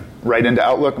merged them. Right into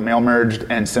Outlook, mail merged,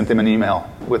 and sent them an email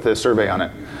with a survey on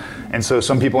it. And so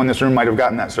some people in this room might have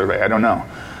gotten that survey, I don't know.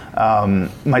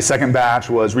 My second batch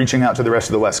was reaching out to the rest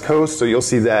of the West Coast, so you'll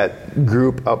see that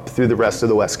group up through the rest of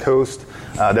the West Coast.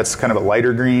 That's kind of a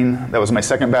lighter green. That was my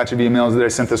second batch of emails that I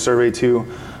sent the survey to.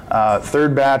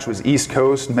 Third batch was East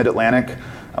Coast, Mid-Atlantic.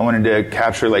 I wanted to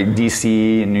capture like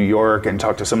DC and New York and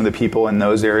talk to some of the people in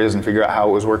those areas and figure out how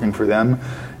it was working for them.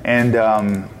 And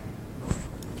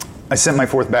I sent my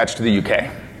 4th batch to the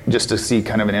UK just to see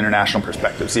kind of an international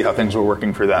perspective, see how things were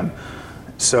working for them.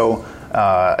 So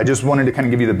I just wanted to kind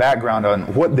of give you the background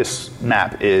on what this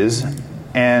map is.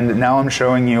 And now I'm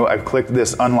showing you, I've clicked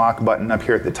this unlock button up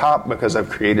here at the top because I've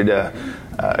created a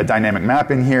dynamic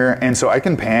map in here. And so I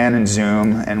can pan and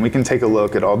zoom, and we can take a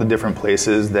look at all the different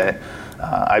places that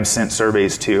I've sent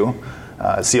surveys to,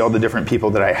 see all the different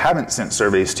people that I haven't sent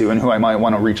surveys to and who I might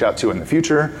want to reach out to in the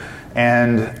future.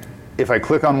 And if I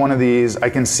click on one of these, I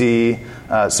can see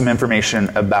some information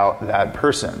about that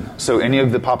person. So any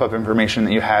of the pop-up information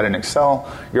that you had in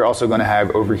Excel, you're also going to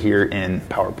have over here in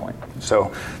PowerPoint.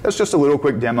 So that's just a little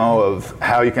quick demo of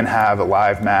how you can have a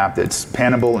live map that's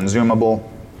pannable and zoomable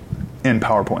in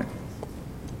PowerPoint.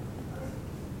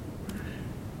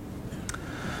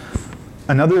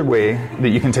 Another way that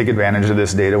you can take advantage of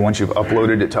this data once you've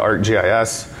uploaded it to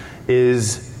ArcGIS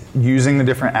is using the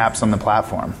different apps on the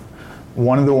platform.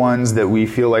 One of the ones that we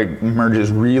feel like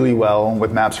merges really well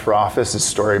with Maps for Office is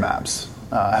Story Maps.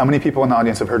 How many people in the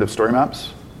audience have heard of Story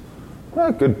Maps?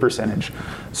 A good percentage.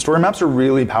 Story Maps are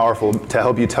really powerful to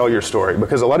help you tell your story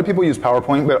because a lot of people use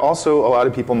PowerPoint, but also a lot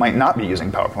of people might not be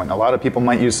using PowerPoint. A lot of people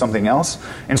might use something else.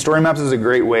 And Story Maps is a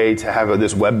great way to have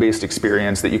this web-based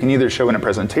experience that you can either show in a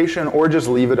presentation or just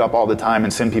leave it up all the time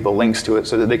and send people links to it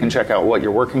so that they can check out what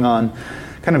you're working on,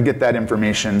 kind of get that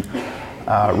information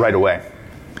right away.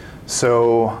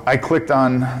 So I clicked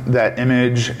on that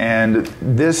image, and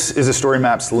this is a Story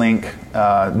Maps link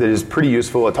that is pretty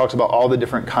useful. It talks about all the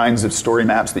different kinds of story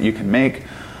maps that you can make.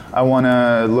 I want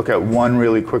to look at one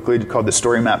really quickly called the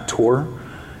Story Map Tour.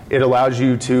 It allows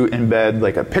you to embed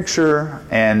like a picture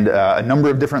and a number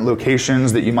of different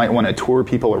locations that you might want to tour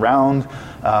people around.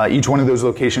 Each one of those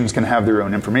locations can have their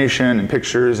own information and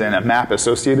pictures and a map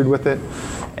associated with it.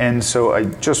 And so I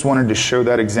just wanted to show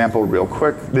that example real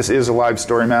quick. This is a live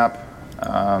story map.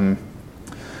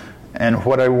 And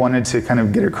what I wanted to kind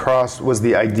of get across was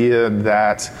the idea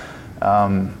that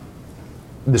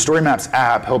the Story Maps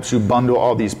app helps you bundle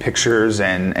all these pictures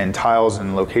and tiles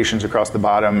and locations across the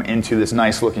bottom into this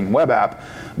nice looking web app.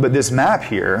 But this map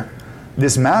here,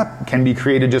 this map can be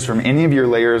created just from any of your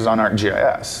layers on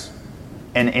ArcGIS.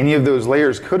 And any of those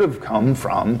layers could have come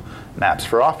from Maps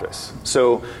for Office.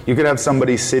 So you could have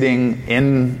somebody sitting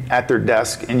at their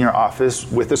desk in your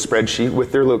office with a spreadsheet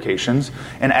with their locations,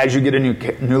 and as you get a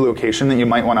new location that you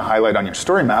might want to highlight on your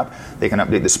story map, they can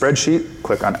update the spreadsheet,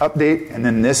 click on update, and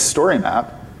then this story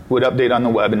map would update on the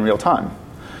web in real time.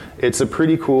 It's a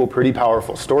pretty cool, pretty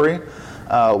powerful story.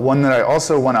 One that I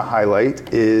also want to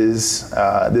highlight is,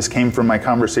 this came from my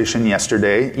conversation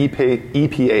yesterday.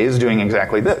 EPA is doing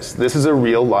exactly this. This is a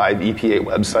real live EPA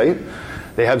website.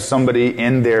 They have somebody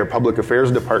in their public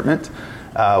affairs department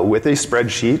with a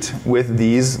spreadsheet with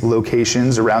these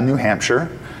locations around New Hampshire.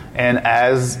 And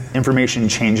as information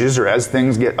changes or as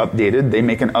things get updated, they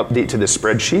make an update to the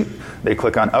spreadsheet. They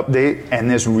click on update,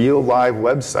 and this real live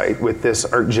website with this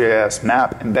ArcGIS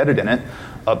map embedded in it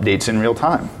updates in real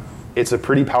time. It's a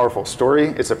pretty powerful story.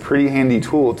 It's a pretty handy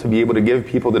tool to be able to give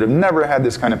people that have never had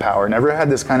this kind of power, never had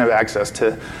this kind of access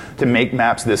to make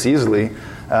maps this easily,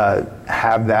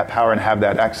 have that power and have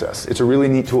that access. It's a really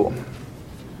neat tool.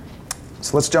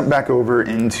 So let's jump back over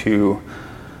into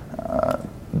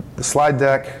the slide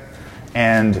deck.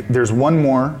 And there's one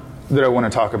more that I want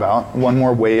to talk about, one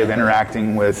more way of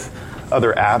interacting with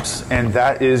other apps, and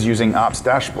that is using Ops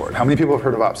Dashboard. How many people have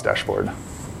heard of Ops Dashboard?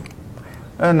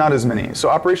 Not as many. So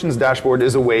Operations Dashboard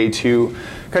is a way to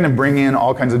kind of bring in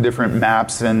all kinds of different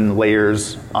maps and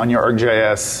layers on your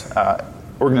ArcGIS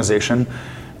organization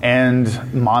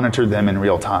and monitor them in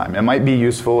real time. It might be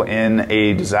useful in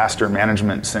a disaster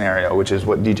management scenario, which is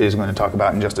what DJ is going to talk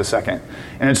about in just a second.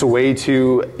 And it's a way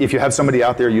to, if you have somebody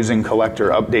out there using Collector,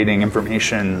 updating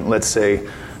information, let's say,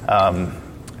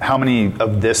 how many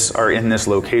of this are in this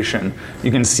location,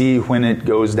 you can see when it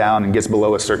goes down and gets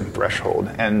below a certain threshold.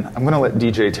 And I'm going to let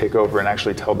DJ take over and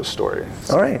actually tell the story.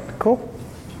 All right, cool.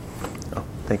 Oh,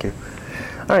 thank you.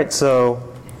 All right, so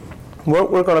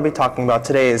what we're going to be talking about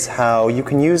today is how you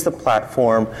can use the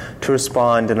platform to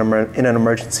respond in an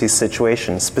emergency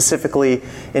situation, specifically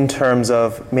in terms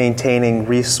of maintaining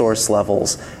resource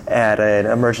levels at an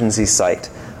emergency site.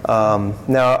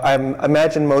 Now, I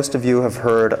imagine most of you have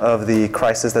heard of the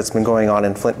crisis that's been going on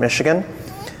in Flint, Michigan.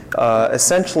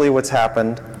 Essentially what's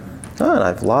happened, and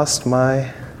I've lost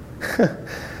my...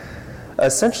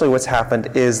 Essentially what's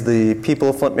happened is the people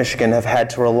of Flint, Michigan have had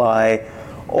to rely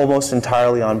almost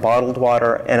entirely on bottled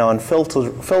water and on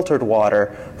filtered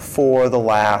water for the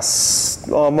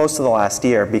most of the last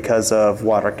year because of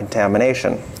water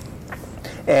contamination.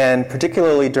 And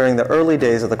particularly during the early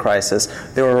days of the crisis,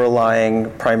 they were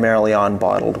relying primarily on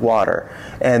bottled water.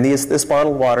 And this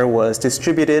bottled water was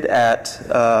distributed at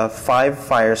 5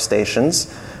 fire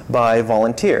stations by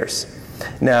volunteers.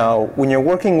 Now, when you're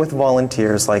working with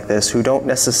volunteers like this who don't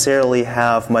necessarily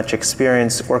have much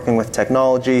experience working with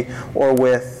technology or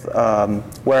with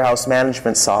warehouse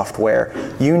management software,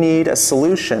 you need a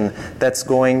solution that's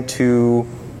going to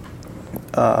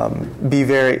be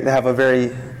very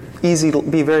easy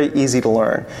to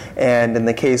learn. And in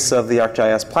the case of the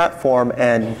ArcGIS platform,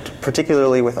 and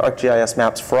particularly with ArcGIS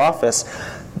Maps for Office,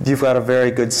 you've got a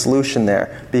very good solution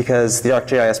there, because the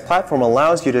ArcGIS platform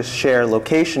allows you to share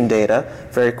location data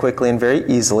very quickly and very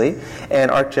easily,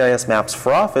 and ArcGIS Maps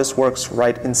for Office works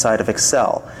right inside of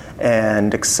Excel.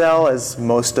 And Excel, as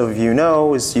most of you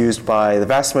know, is used by the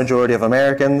vast majority of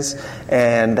Americans,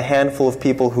 and the handful of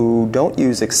people who don't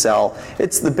use Excel,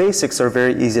 the basics are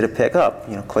very easy to pick up.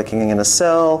 Clicking in a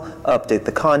cell, update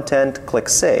the content, click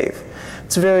Save.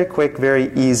 It's very quick,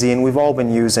 very easy, and we've all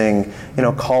been using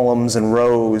columns and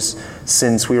rows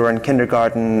since we were in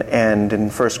kindergarten and in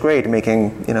first grade,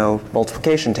 making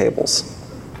multiplication tables.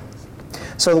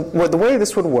 So the way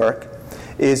this would work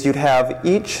is you'd have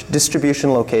each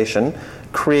distribution location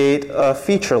create a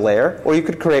feature layer, or you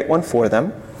could create one for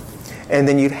them, and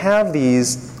then you'd have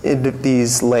these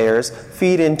layers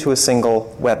feed into a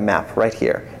single web map right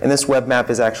here. And this web map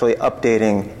is actually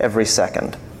updating every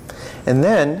second. And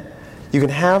then you can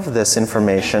have this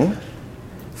information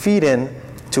feed in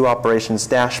to Operations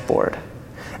Dashboard.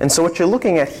 And so what you're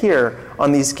looking at here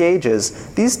on these gauges,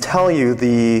 these tell you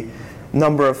the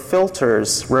number of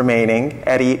filters remaining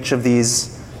at each of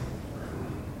these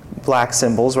black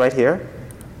symbols right here,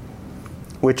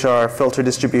 which are filter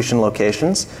distribution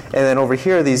locations. And then over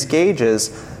here, these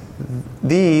gauges,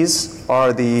 these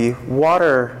are the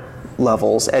water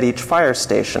levels at each fire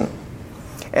station.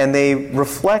 And they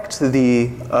reflect the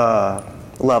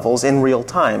levels in real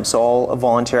time. So all a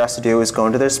volunteer has to do is go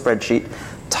into their spreadsheet,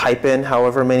 type in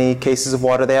however many cases of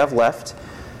water they have left,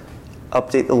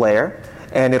 update the layer,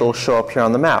 and it'll show up here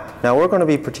on the map. Now we're going to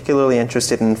be particularly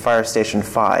interested in Fire Station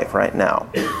 5 right now.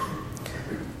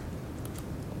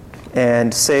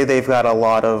 And say they've got a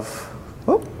lot of,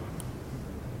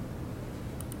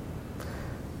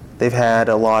 they've had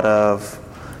a lot of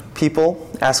people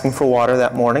asking for water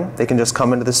that morning. They can just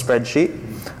come into the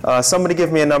spreadsheet. Somebody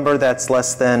give me a number that's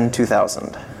less than 2,000.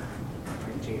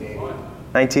 1980.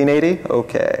 1980?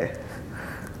 Okay.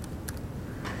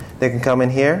 They can come in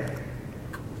here.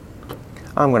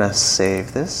 I'm going to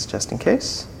save this just in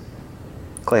case.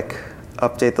 Click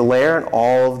update the layer, and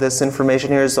all of this information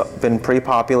here has been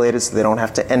pre-populated so they don't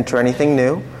have to enter anything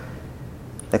new.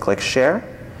 They click share,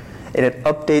 and it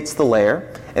updates the layer.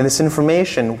 And this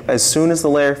information, as soon as the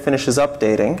layer finishes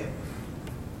updating,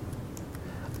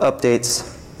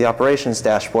 updates the operations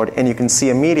dashboard, and you can see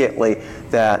immediately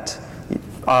that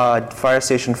Fire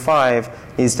Station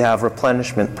 5 needs to have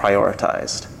replenishment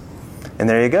prioritized. And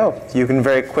there you go. You can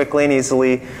very quickly and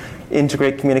easily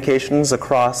integrate communications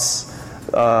across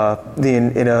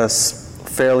in a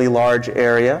fairly large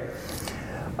area,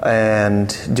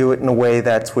 and do it in a way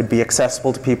that would be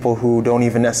accessible to people who don't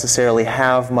even necessarily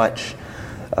have much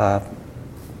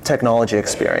technology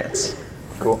experience.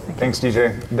 Cool. Thanks,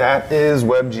 DJ. That is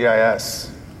WebGIS,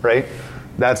 right?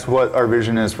 That's what our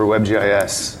vision is for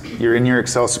WebGIS. You're in your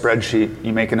Excel spreadsheet,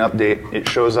 you make an update, it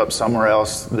shows up somewhere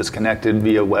else that's connected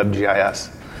via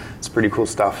WebGIS. It's pretty cool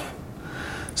stuff.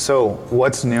 So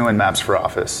what's new in Maps for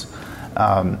Office?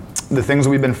 The things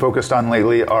we've been focused on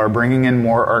lately are bringing in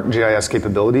more ArcGIS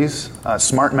capabilities.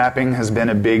 Smart mapping has been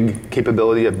a big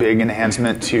capability, a big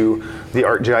enhancement to the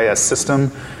ArcGIS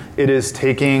system. It is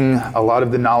taking a lot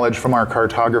of the knowledge from our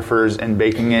cartographers and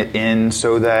baking it in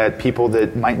so that people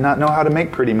that might not know how to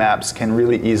make pretty maps can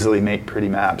really easily make pretty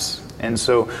maps. And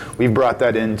so we've brought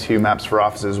that into Maps for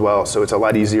Office as well, so it's a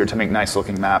lot easier to make nice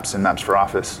looking maps in Maps for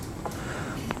Office.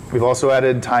 We've also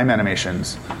added time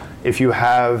animations. If you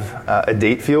have a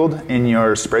date field in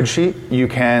your spreadsheet, you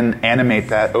can animate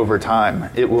that over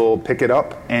time. It will pick it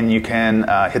up, and you can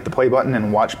hit the play button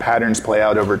and watch patterns play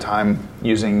out over time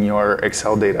using your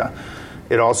Excel data.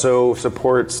 It also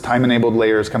supports time-enabled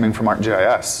layers coming from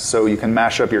ArcGIS. So you can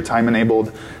mash up your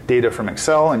time-enabled data from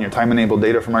Excel and your time-enabled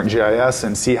data from ArcGIS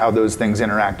and see how those things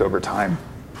interact over time.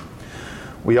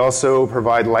 We also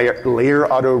provide layer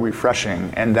auto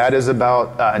refreshing, and that is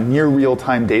about near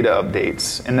real-time data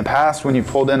updates. In the past, when you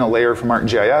pulled in a layer from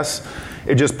ArcGIS,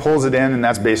 It just pulls it in, and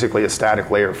that's basically a static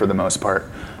layer for the most part.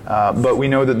 But we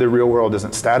know that the real world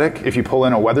isn't static. If you pull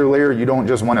in a weather layer, you don't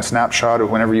just want a snapshot of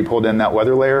whenever you pulled in that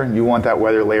weather layer. You want that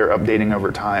weather layer updating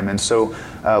over time. And so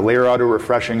layer auto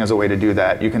refreshing is a way to do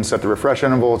that. You can set the refresh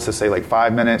interval to say like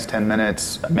 5 minutes, 10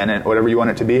 minutes, a minute, whatever you want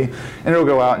it to be. And it'll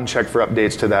go out and check for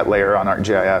updates to that layer on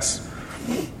ArcGIS.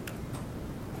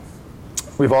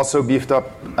 We've also beefed up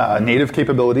native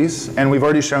capabilities, and we've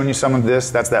already shown you some of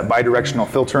this. That's that bidirectional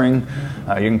filtering.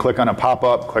 You can click on a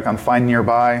pop-up, click on Find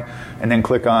Nearby, and then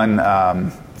click on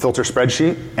Filter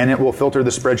Spreadsheet, and it will filter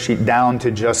the spreadsheet down to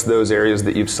just those areas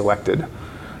that you've selected.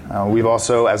 We've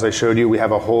also, as I showed you, we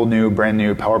have a whole new, brand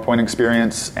new PowerPoint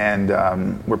experience, and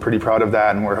we're pretty proud of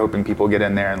that, and we're hoping people get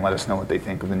in there and let us know what they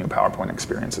think of the new PowerPoint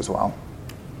experience as well.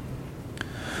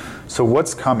 So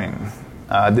what's coming?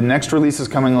 The next release is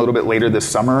coming a little bit later this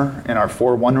summer in our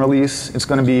 4.1 release. It's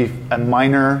going to be a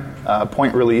minor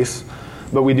point release,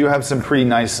 but we do have some pretty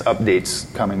nice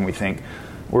updates coming, we think.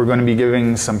 We're going to be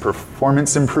giving some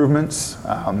performance improvements.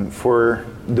 For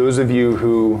those of you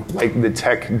who like the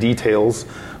tech details,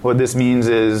 what this means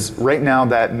is right now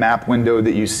that map window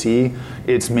that you see,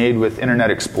 it's made with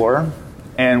Internet Explorer,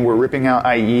 and we're ripping out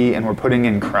IE and we're putting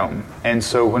in Chrome. And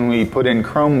so when we put in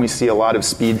Chrome, we see a lot of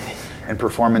speed and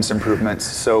performance improvements.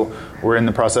 So we're in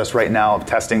the process right now of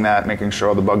testing that, making sure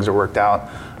all the bugs are worked out.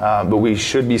 But we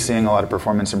should be seeing a lot of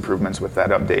performance improvements with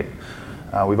that update.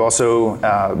 We've also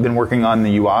been working on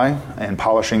the UI and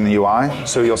polishing the UI.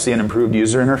 So you'll see an improved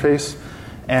user interface.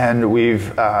 And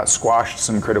we've squashed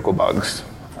some critical bugs.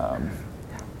 A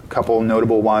couple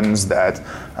notable ones that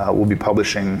we'll be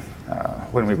publishing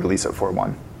when we release at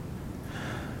 4.1.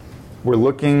 We're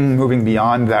moving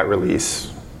beyond that release.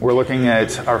 We're looking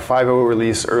at our 5.0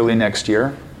 release early next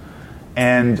year.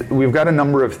 And we've got a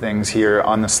number of things here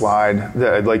on the slide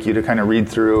that I'd like you to kind of read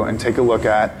through and take a look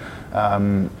at.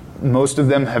 Most of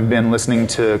them have been listening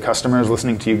to customers,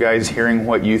 listening to you guys, hearing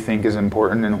what you think is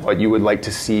important and what you would like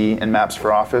to see in Maps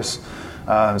for Office.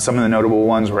 Some of the notable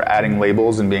ones were adding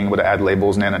labels and being able to add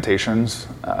labels and annotations.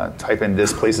 Type in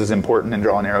 "this place is important" and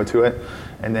draw an arrow to it,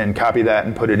 and then copy that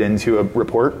and put it into a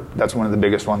report. That's one of the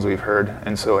biggest ones we've heard,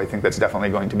 and so I think that's definitely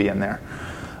going to be in there.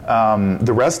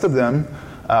 The rest of them,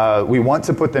 we want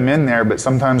to put them in there, but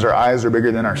sometimes our eyes are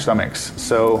bigger than our stomachs.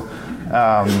 So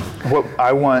what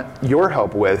I want your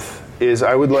help with is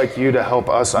I would like you to help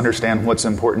us understand what's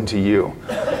important to you.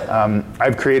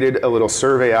 I've created a little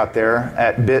survey out there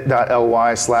at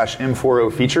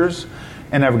bit.ly/m40 features,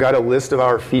 and I've got a list of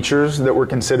our features that we're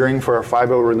considering for our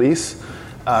 5.0 release.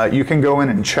 You can go in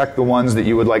and check the ones that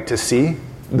you would like to see,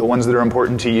 the ones that are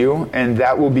important to you, and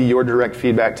that will be your direct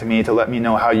feedback to me to let me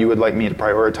know how you would like me to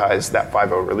prioritize that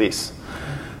 5.0 release.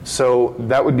 So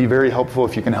that would be very helpful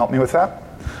if you can help me with that.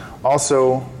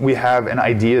 Also, we have an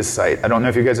ideas site. I don't know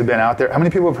if you guys have been out there. How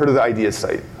many people have heard of the ideas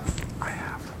site? I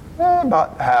have.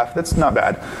 About half. That's not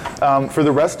bad. For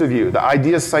the rest of you, the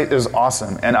ideas site is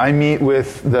awesome. And I meet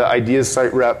with the ideas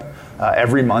site rep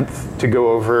every month to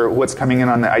go over what's coming in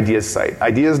on the ideas site.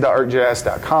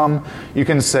 Ideas.arcgis.com. You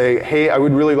can say, hey, I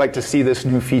would really like to see this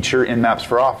new feature in Maps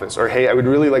for Office. Or hey, I would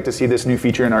really like to see this new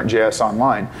feature in ArcGIS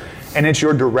Online. And it's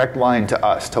your direct line to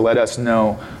us to let us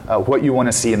know what you want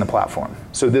to see in the platform.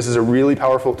 So this is a really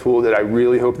powerful tool that I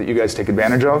really hope that you guys take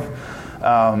advantage of.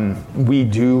 We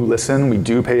do listen, we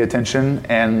do pay attention,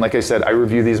 and like I said, I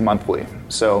review these monthly.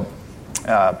 So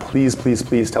please, please,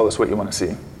 please tell us what you want to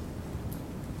see.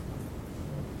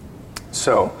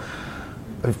 So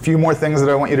a few more things that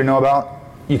I want you to know about.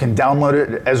 You can download it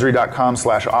at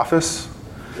esri.com/office.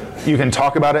 You can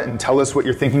talk about it and tell us what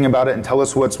you're thinking about it and tell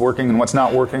us what's working and what's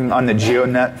not working on the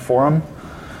GeoNet forum.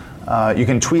 You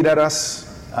can tweet at us.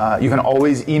 You can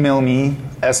always email me,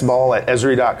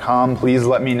 sball@esri.com. Please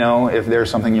let me know if there's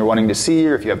something you're wanting to see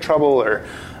or if you have trouble or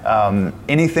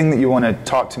anything that you want to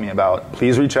talk to me about.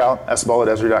 Please reach out,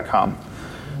 sball@esri.com.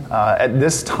 At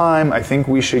this time, I think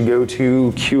we should go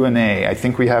to Q&A. I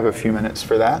think we have a few minutes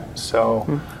for that. So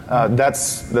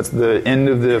that's the end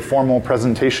of the formal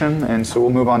presentation, and so we'll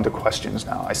move on to questions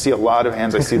now. I see a lot of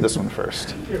hands. I see this one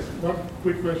first. Yes, one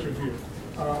quick question here.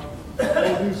 All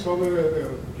these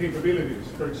other capabilities,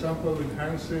 for example,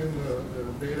 enhancing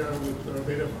the data with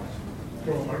data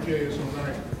from ArcGIS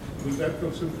Online, will that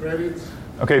consume credits?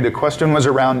 Okay, the question was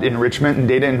around enrichment and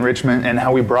data enrichment and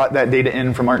how we brought that data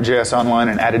in from ArcGIS Online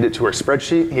and added it to our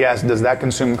spreadsheet. He asked, does that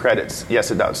consume credits? Yes,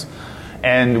 it does.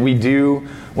 And we do,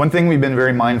 one thing we've been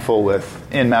very mindful with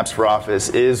in Maps for Office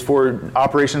is for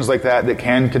operations like that that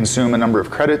can consume a number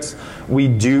of credits, we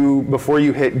do, before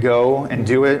you hit go and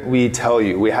do it, we tell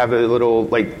you. We have a little,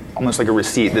 like, almost like a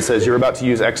receipt that says you're about to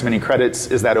use X many credits,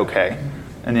 is that okay?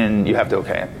 And then you have to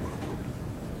okay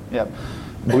it. Yep.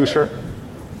 Blue shirt.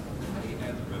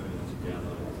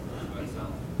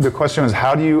 The question was,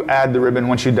 how do you add the ribbon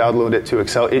once you download it to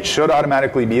Excel? It should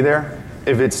automatically be there.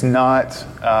 If it's not,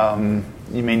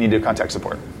 you may need to contact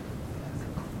support.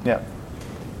 Yeah.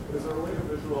 Is there a way to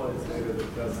visualize data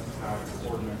that doesn't have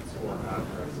coordinates or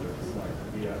addresses, like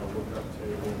via a lookup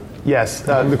table? Yes.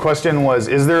 The question was,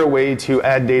 is there a way to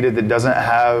add data that doesn't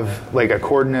have like a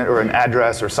coordinate or an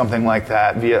address or something like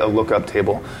that via a lookup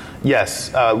table?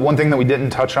 Yes. One thing that we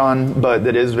didn't touch on, but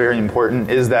that is very important,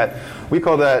 is that we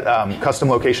call that custom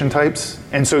location types.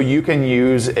 And so you can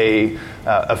use a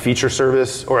feature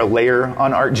service or a layer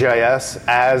on ArcGIS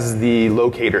as the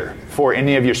locator for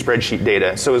any of your spreadsheet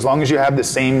data. So as long as you have the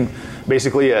same,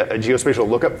 basically a geospatial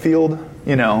lookup field,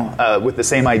 with the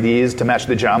same IDs to match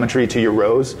the geometry to your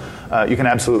rows, you can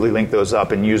absolutely link those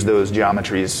up and use those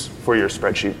geometries for your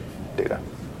spreadsheet data.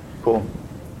 Cool.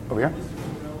 Over here.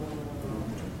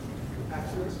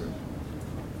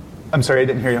 I'm sorry, I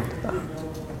didn't hear you.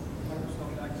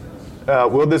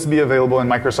 Will this be available in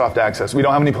Microsoft Access? We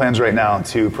don't have any plans right now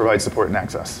to provide support and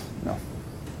access. No.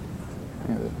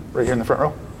 Right here in the front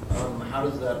row. How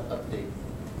does that update?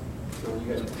 So when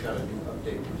you guys push out a new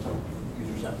update,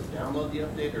 users have to download the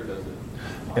update, or does it?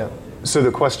 Yeah. So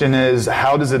the question is,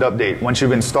 how does it update? Once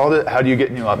you've installed it, how do you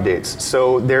get new updates?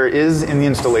 So there is in the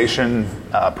installation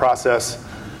process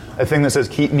a thing that says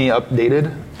keep me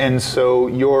updated. And so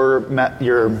you're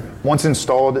once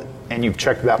installed and you've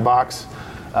checked that box,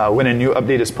 when a new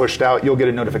update is pushed out, you'll get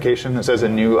a notification that says a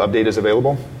new update is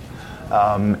available.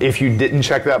 If you didn't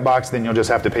check that box, then you'll just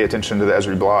have to pay attention to the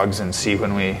Esri blogs and see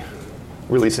when we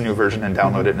release a new version and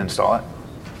download it and install it.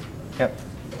 Yep.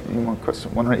 Any more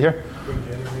questions? One right here. When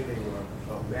generating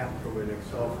a map from an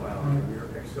Excel file, can your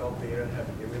Excel data have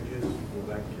images? Will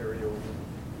that carry over?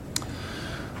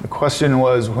 The question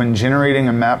was, when generating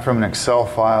a map from an Excel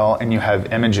file and you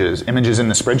have images in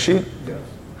the spreadsheet? Yes.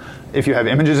 If you have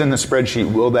images in the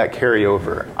spreadsheet, will that carry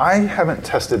over? I haven't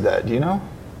tested that. Do you know?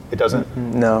 It doesn't?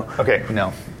 No. Okay,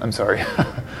 no. I'm sorry.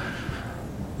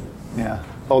 Yeah.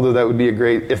 Although that would be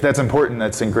if that's important,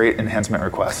 that's a great enhancement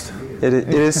request. It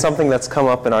is something that's come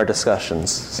up in our discussions.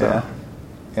 So. Yeah.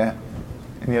 Yeah.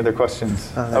 Any other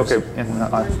questions? Okay. In the,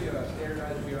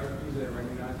 Standardized geographies that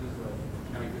recognizes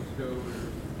like county zip code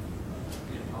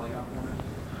or in polygon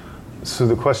format? So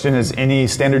the question is, any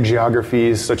standard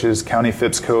geographies such as county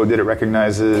FIPS code that it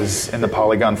recognizes in the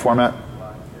polygon format?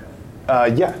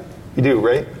 Yeah, you do,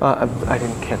 right? I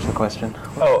didn't catch the question.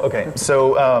 Oh, okay.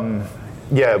 So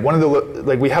yeah, one of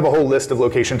the we have a whole list of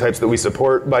location types that we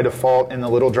support by default. In the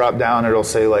little drop down, it'll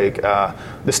say like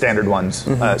the standard ones,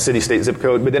 city, state, zip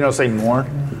code, but then it'll say more.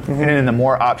 And in the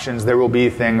more options, there will be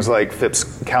things like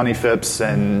FIPS, county FIPS,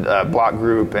 and block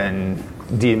group, and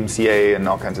DMCA, and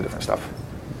all kinds of different stuff.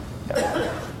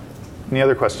 Yeah. Any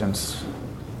other questions?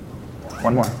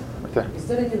 One more, right there. Is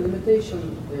there any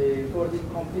limitation for the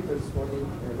computers, for the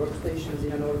workstations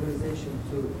in an organization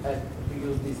to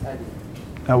use this add-in?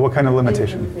 What kind of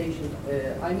limitation? Any limitation?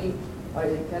 I mean,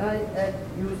 can I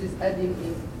use this add-in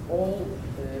in all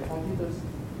computers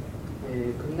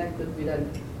connected with a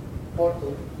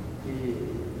portal,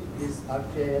 this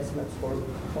ArcGIS Maps for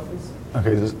Office?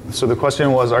 Okay, so the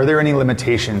question was, are there any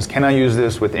limitations? Can I use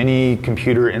this with any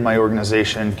computer in my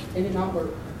organization? Any number?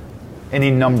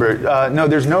 Any number? No,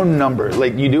 there's no number.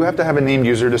 Like, you do have to have a named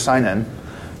user to sign in,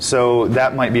 so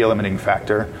that might be a limiting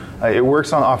factor. It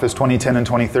works on Office 2010 and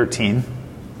 2013,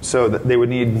 so they would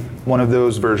need one of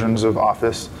those versions of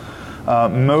Office.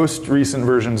 Most recent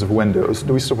versions of Windows.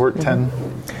 Do we support 10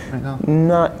 right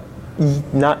now?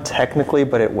 Not technically,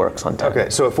 but it works on 10. Okay,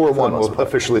 so at 4.1 we'll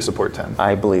officially support 10.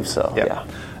 I believe so, yeah.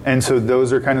 And so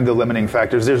those are kind of the limiting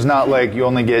factors. There's not like you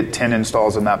only get 10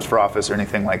 installs of Maps for Office or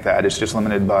anything like that. It's just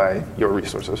limited by your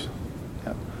resources.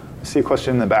 Yeah. I see a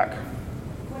question in the back.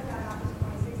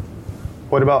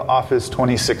 What about Office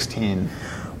 2016?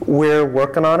 We're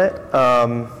working on it.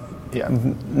 Yeah.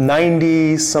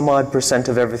 90 some odd %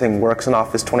 of everything works in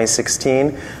Office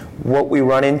 2016. What we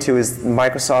run into is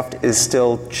Microsoft is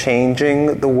still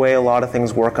changing the way a lot of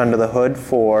things work under the hood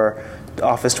for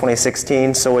Office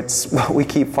 2016. So it's what we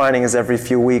keep finding is every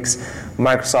few weeks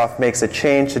Microsoft makes a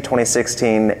change to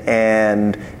 2016,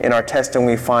 and in our testing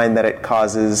we find that it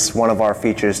causes one of our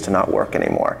features to not work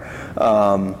anymore.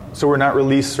 So we're not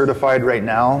release certified right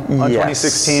now on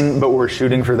 2016, but we're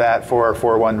shooting for that for our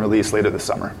 4.1 release later this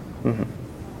summer.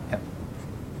 Yeah.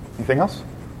 Anything else?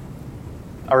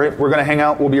 All right, we're going to hang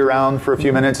out. We'll be around for a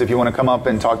few minutes if you want to come up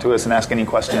and talk to us and ask any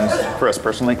questions for us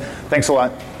personally. Thanks a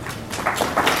lot.